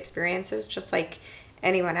all those experiences just like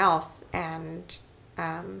anyone else and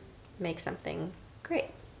make something great.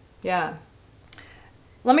 Yeah.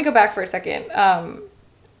 Let me go back for a second.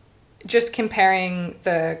 Just comparing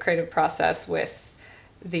the creative process with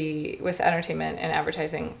entertainment and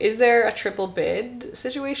advertising. Is there a triple bid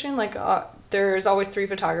situation? Like there's always 3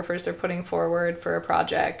 photographers they're putting forward for a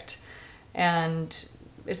project, and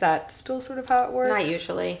is that still sort of how it works? Not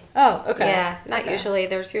usually. Oh, okay. Yeah, not usually.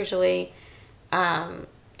 There's usually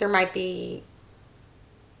there might be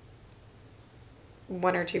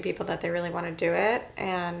 1 or 2 people that they really want to do it,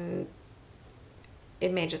 and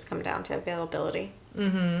it may just come down to availability.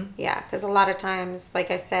 Yeah, because a lot of times,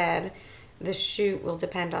 like I said, the shoot will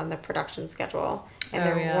depend on the production schedule, and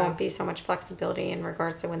there won't be so much flexibility in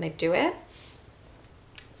regards to when they do it.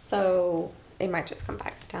 So it might just come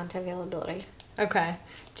back down to availability. Okay.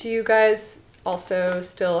 Do you guys also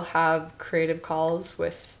still have creative calls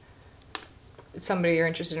with somebody you're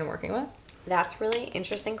interested in working with? That's a really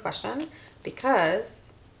interesting question,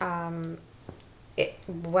 because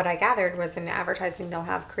what I gathered was in advertising they'll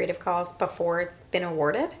have creative calls before it's been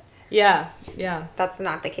awarded. Yeah. That's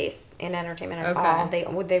not the case in entertainment at all.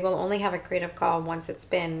 They will only have a creative call once it's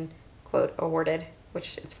been, quote, awarded,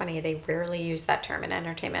 which it's funny, they rarely use that term in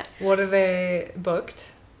entertainment. What are they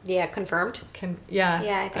booked? Yeah, confirmed. Yeah,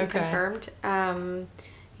 I think confirmed.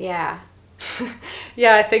 Yeah.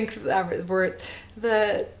 Yeah, I think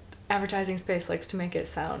the advertising space likes to make it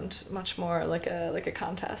sound much more like a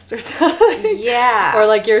contest or something. Yeah. Or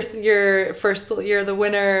like you're you're the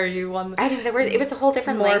winner, you won. I think it was a whole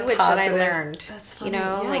different language positive. that I learned. That's funny.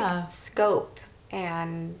 Like scope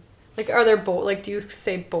and. Like, are there do you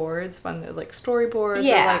say boards when they're like storyboards or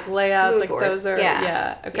like layouts? Mood like boards. Those are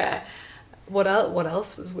okay. Yeah. What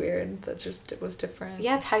else was weird that just it was different?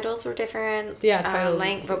 Yeah, titles were different. Yeah, titles.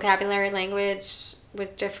 Vocabulary, language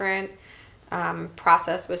was different.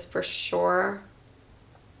 Process was for sure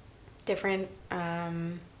different.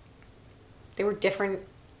 There were different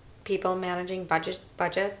people managing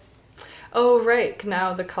budgets. Oh, right.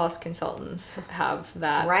 Now the cost consultants have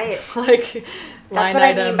that. Right. Like, that's what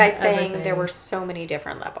I mean by saying there were so many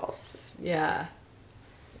different levels. Yeah.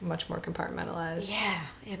 Much more compartmentalized. Yeah.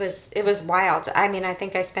 It was wild. I mean, I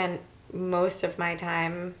think I spent most of my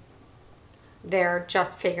time there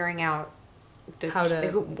just figuring out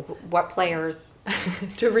what players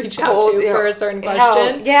to reach out to for a certain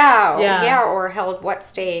question. Or held what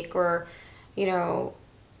stake, or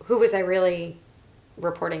who was I really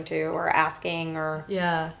reporting to or asking, or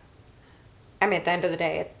I mean, at the end of the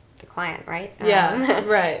day it's the client, right?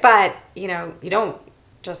 Right. But you don't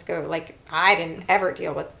just go, like, I didn't ever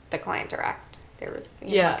deal with the client direct. There was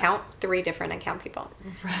 3 different account people,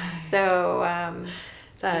 right? So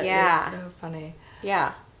that is so funny.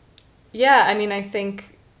 Yeah, I mean, I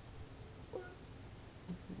think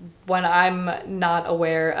when I'm not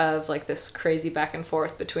aware of like this crazy back and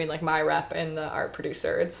forth between like my rep and the art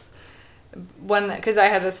producer, it's because I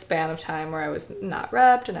had a span of time where I was not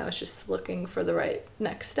repped and I was just looking for the right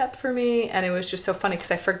next step for me, and it was just so funny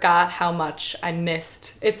because I forgot how much I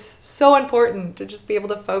missed. It's so important to just be able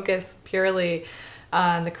to focus purely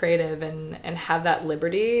on the creative and have that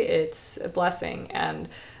liberty. It's a blessing, and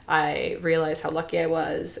I realized how lucky I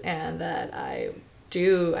was, and that I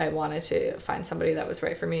wanted to find somebody that was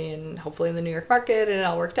right for me, and hopefully in the New York market, and it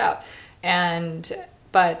all worked out.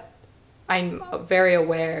 But I'm very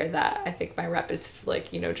aware that I think my rep is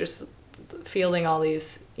like, just fielding all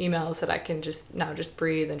these emails that I can just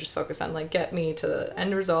breathe and just focus on, like, get me to the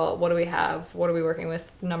end result. What do we have? What are we working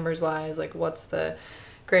with numbers wise? Like, what's the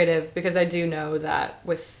creative? Because I do know that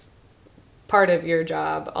with part of your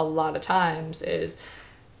job, a lot of times is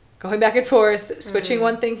going back and forth, switching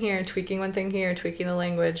one thing here, tweaking one thing here, tweaking the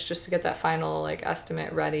language just to get that final like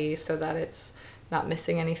estimate ready so that it's not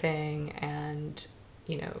missing anything and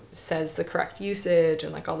says the correct usage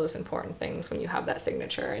and like all those important things when you have that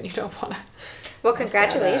signature and you don't want to. Well,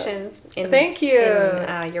 congratulations. Thank you.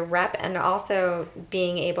 In your rep, and also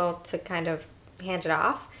being able to kind of hand it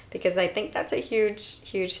off, because I think that's a huge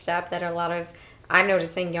step that I'm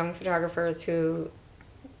noticing young photographers who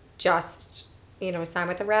just, sign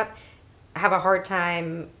with a rep have a hard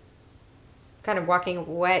time kind of walking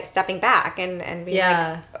away, stepping back and being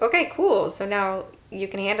like, okay, cool. So now you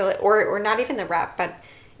can handle it. Or not even the rep, but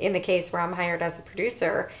in the case where I'm hired as a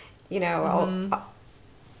producer, you know,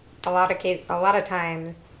 a lot of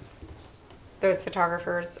times those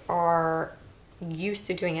photographers are used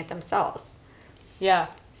to doing it themselves. Yeah.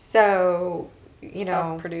 So, you know,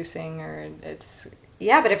 self-producing, or it's...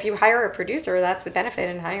 Yeah, but if you hire a producer, that's the benefit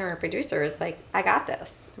in hiring a producer, is like, I got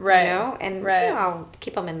this. Right. You know? And you know, I'll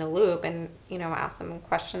keep them in the loop and, you know, ask them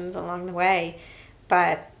questions along the way.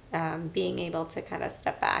 But being able to kind of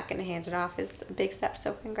step back and hand it off is a big step.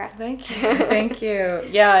 So congrats. Thank you. Thank you.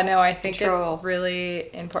 Yeah, no, I think Control. it's really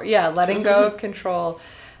important. Yeah, letting go of control.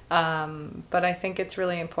 But I think it's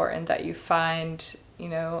really important that you find, you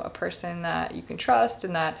know, a person that you can trust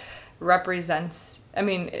and that represents, I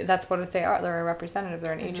mean, that's what they are. They're a representative,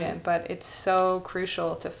 they're an agent, but it's so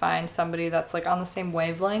crucial to find somebody that's like on the same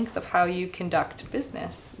wavelength of how you conduct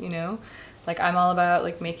business, you know? Like, I'm all about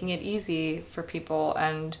like making it easy for people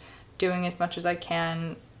and doing as much as I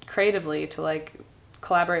can creatively to like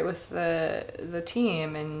collaborate with the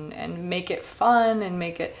team and make it fun and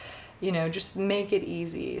make it, you know, just make it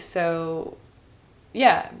easy. So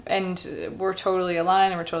yeah, and we're totally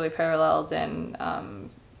aligned and we're totally paralleled, and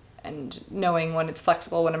knowing when it's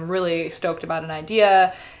flexible, when I'm really stoked about an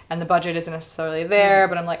idea and the budget isn't necessarily there,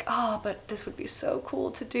 but I'm like, oh, but this would be so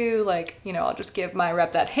cool to do. Like, you know, I'll just give my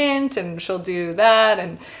rep that hint and she'll do that.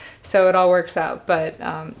 And so it all works out. But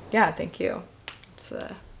yeah, thank you. It's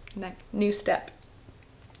a new step.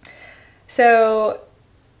 So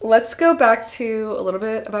let's go back to a little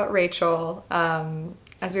bit about Rachael.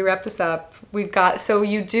 As we wrap this up, so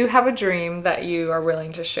you do have a dream that you are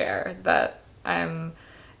willing to share that I'm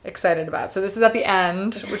excited about. So this is at the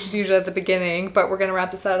end, which is usually at the beginning, but we're going to wrap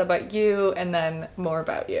this out about you and then more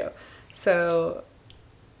about you. So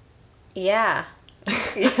yeah,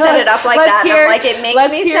 you set it up like that. And I'm like, it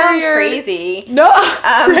makes me sound crazy. No,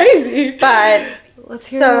 crazy. But let's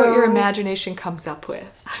hear what your imagination comes up with.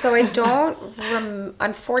 So I don't,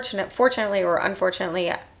 fortunately or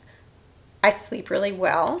unfortunately, I sleep really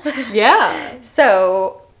well. Yeah.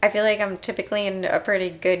 So I feel like I'm typically in a pretty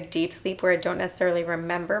good deep sleep where I don't necessarily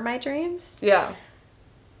remember my dreams. Yeah.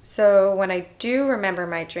 So when I do remember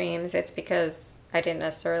my dreams, it's because I didn't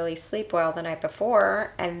necessarily sleep well the night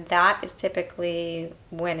before. And that is typically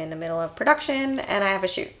when in the middle of production and I have a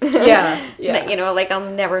shoot. Yeah. Yeah. You know, like I'll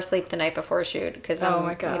never sleep the night before a shoot because I'm,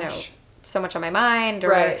 you know, so much on my mind,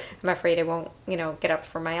 or I'm afraid I won't, you know, get up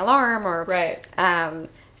for my alarm, or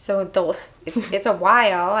so it's a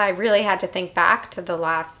while. I really had to think back to the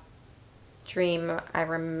last dream I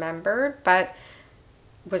remembered, but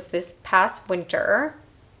was this past winter,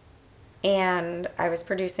 and I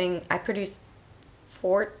produced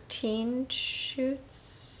 14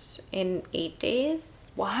 shoots in 8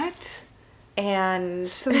 days. What? And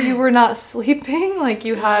so you were not sleeping? Like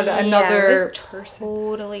you had another person?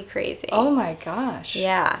 Totally crazy. Oh my gosh.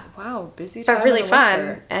 Yeah. Wow, busy time. But really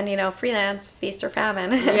fun. And you know, freelance, feast or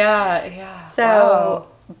famine. Yeah, yeah. So,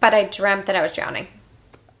 but I dreamt that I was drowning.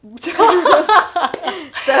 So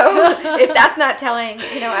if that's not telling,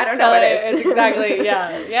 you know, I don't know what is. It's exactly,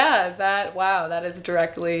 yeah. That is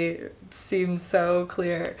directly, seems so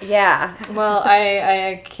clear. Yeah. Well,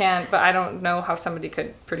 I can't, but I don't know how somebody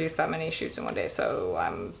could produce that many shoots in one day.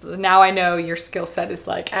 So now I know your skill set is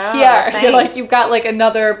like, you're like, you've got like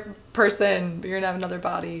another person, you're gonna have another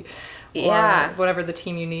body, or whatever the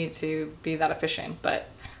team you need to be that efficient. But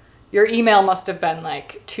your email must have been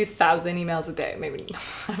like 2,000 emails a day, maybe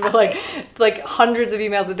like hundreds of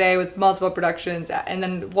emails a day with multiple productions. And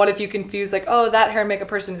then what if you confuse like, oh, that hair and makeup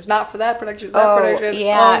person is not for that production, it's that production?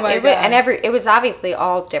 Yeah. Oh my God. And it was obviously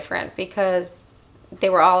all different because they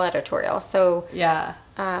were all editorial. So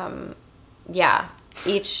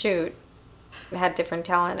each shoot had different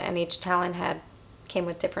talent, and each talent came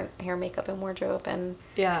with different hair, makeup, and wardrobe, and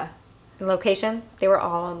location. They were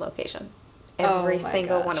all on location. Every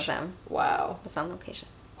single one of them. Wow. Was on location.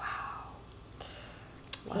 Wow.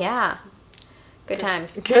 Yeah. Good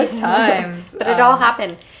times. Good times. But it all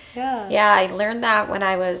happened. Yeah. Yeah, I learned that when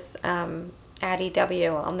I was at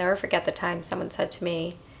EW. I'll never forget the time someone said to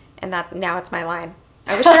me, and that now it's my line.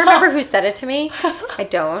 I wish I remember who said it to me. I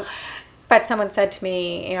don't. But someone said to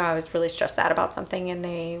me, you know, I was really stressed out about something, and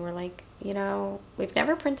they were like, you know, we've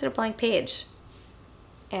never printed a blank page.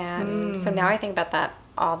 And so now I think about that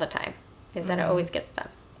all the time. Is that it always gets done.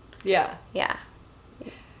 Yeah. Yeah.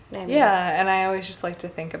 And I always just like to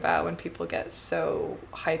think about when people get so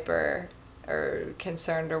hyper or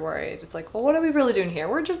concerned or worried. It's like, well, what are we really doing here?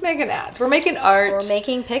 We're just making ads. We're making art. We're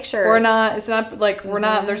making pictures. It's not like, we're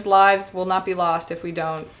not, there's lives will not be lost if we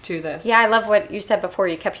don't do this. Yeah, I love what you said before.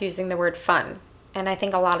 You kept using the word fun. And I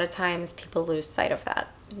think a lot of times people lose sight of that.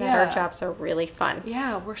 that our jobs are really fun.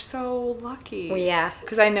 Yeah, we're so lucky. Yeah.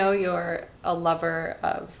 Because I know you're a lover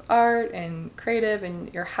of art and creative,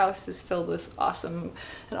 and your house is filled with an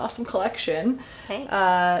awesome collection.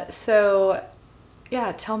 Thanks. So,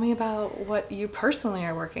 yeah, tell me about what you personally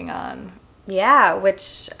are working on. Yeah,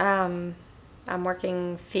 which I'm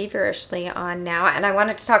working feverishly on now, and I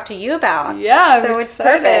wanted to talk to you about. Yeah, so I'm it's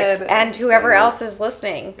excited. Perfect. And whoever else is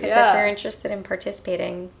listening, because if you're interested in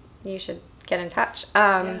participating, you should get in touch.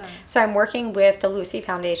 So I'm working with the Lucy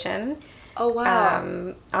Foundation. Oh, wow.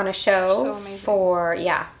 On a show so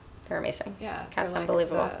amazing. They're amazing. Yeah. Cat's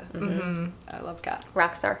unbelievable. I love Cat.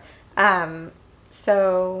 Rockstar.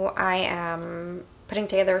 So I am putting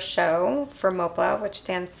together a show for MOPLA, which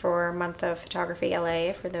stands for Month of Photography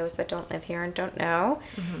LA, for those that don't live here and don't know.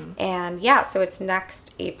 And so it's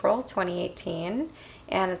next April 2018,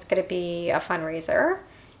 and it's going to be a fundraiser.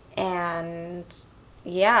 And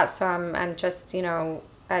so I'm just,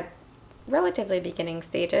 at relatively beginning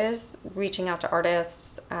stages, reaching out to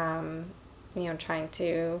artists, trying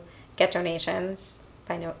to get donations.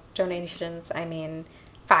 By donations, I mean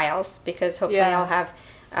files, because hopefully I'll have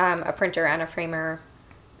a printer and a framer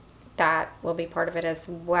that will be part of it as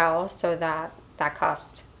well, so that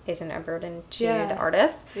cost isn't a burden to the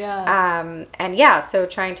artist. So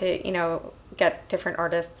trying to get different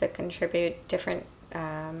artists to contribute different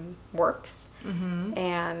works,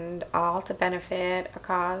 and all to benefit a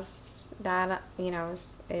cause that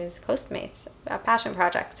is close to me. It's a passion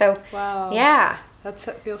project. So that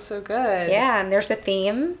feels so good. And there's a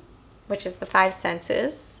theme, which is the 5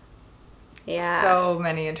 senses. So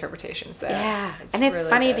many interpretations there. It's really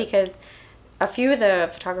funny good. Because a few of the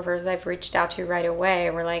photographers I've reached out to right away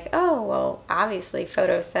were like, oh, well, obviously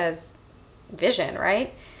photo says vision,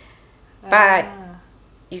 right? But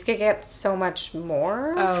you could get so much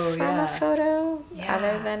more from a photo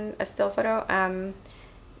other than a still photo.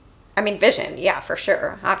 I mean, vision, for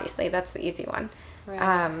sure. Obviously, that's the easy one.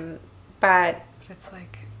 Right. But it's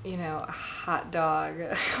like, a hot dog.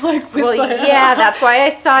 That's why I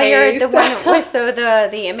saw the one. So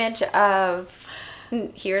the image of,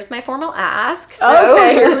 here's my formal ask. So,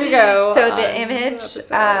 okay, here we go. So the image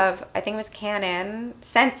of, I think it was Canon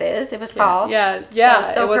Senses, it was called. So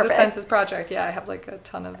it was perfect. A Senses project. Yeah, I have like a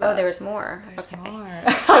ton of that. Oh, there was more. There's more.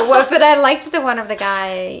 But I liked the one of the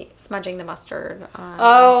guy smudging the mustard on.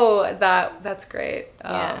 Oh, that's great.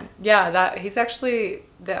 He's actually,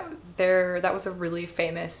 that was a really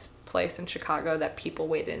famous place in Chicago that people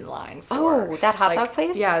waited in line for. Oh, that hot dog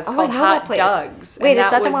place? Yeah, it's called Hot Doug's. Wait, is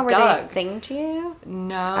that the one where they sing to you?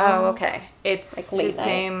 No. Oh, okay. It's like his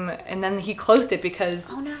name, and then he closed it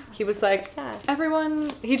because he was like,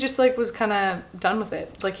 everyone, he just like was kind of done with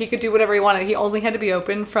it. Like he could do whatever he wanted. He only had to be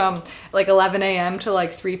open from like 11 a.m. to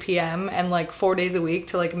like 3 p.m. and like 4 days a week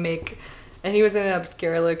to like make... And he was in an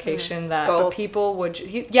obscure location but people would...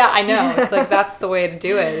 I know. It's like, that's the way to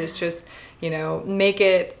do it, is just, make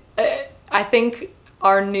it... I think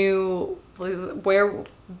our new... Where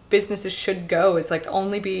businesses should go is like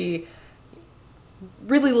only be...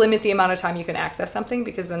 Really limit the amount of time you can access something,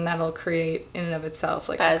 because then that'll create in and of itself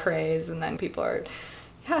like a craze, and then people are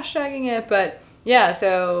hashtagging it. But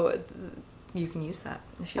so you can use that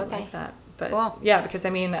if you like that. But because I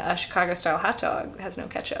mean, a Chicago style hot dog has no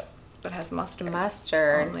ketchup, but has mustard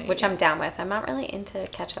only. Which I'm down with. I'm not really into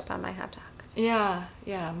ketchup on my hot dog.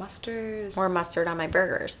 Mustard. Or mustard on my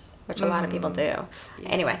burgers, which a lot of people do.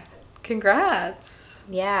 Anyway. Congrats.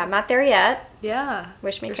 Yeah, I'm not there yet. Yeah.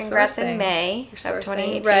 Wish me congrats in May of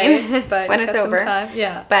 2018. Right, but when it's over. Some time.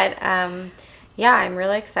 Yeah. But I'm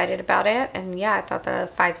really excited about it. And I thought the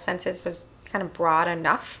 5 senses was kind of broad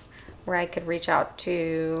enough where I could reach out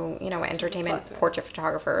to, entertainment portrait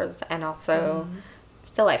photographers and also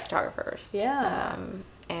still life photographers. Yeah.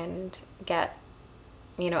 And get,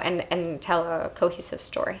 and tell a cohesive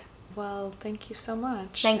story. Well, thank you so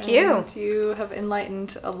much. Thank you. And you have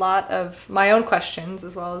enlightened a lot of my own questions,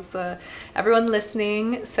 as well as everyone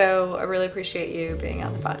listening. So I really appreciate you being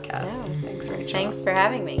on the podcast. Yeah. Thanks, Rachael. Thanks for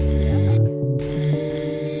having me. Yeah.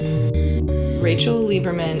 Rachael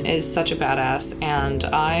Lieberman is such a badass, and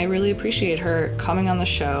I really appreciate her coming on the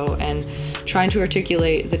show and trying to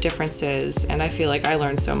articulate the differences. And I feel like I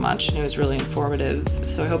learned so much, and it was really informative.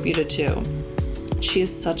 So I hope you did too. She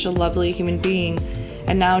is such a lovely human being.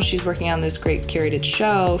 And now she's working on this great curated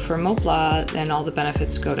show for MOPLA, and all the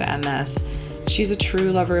benefits go to MS. She's a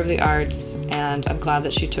true lover of the arts, and I'm glad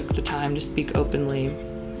that she took the time to speak openly.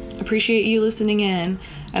 Appreciate you listening in,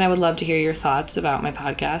 and I would love to hear your thoughts about my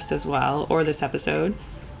podcast as well, or this episode.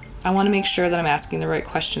 I want to make sure that I'm asking the right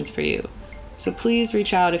questions for you. So please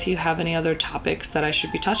reach out if you have any other topics that I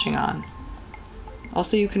should be touching on.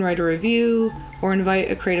 Also, you can write a review or invite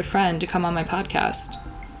a creative friend to come on my podcast.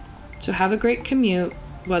 So have a great commute,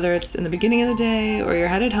 whether it's in the beginning of the day or you're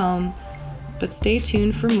headed home, but stay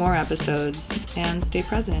tuned for more episodes and stay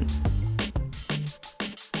present.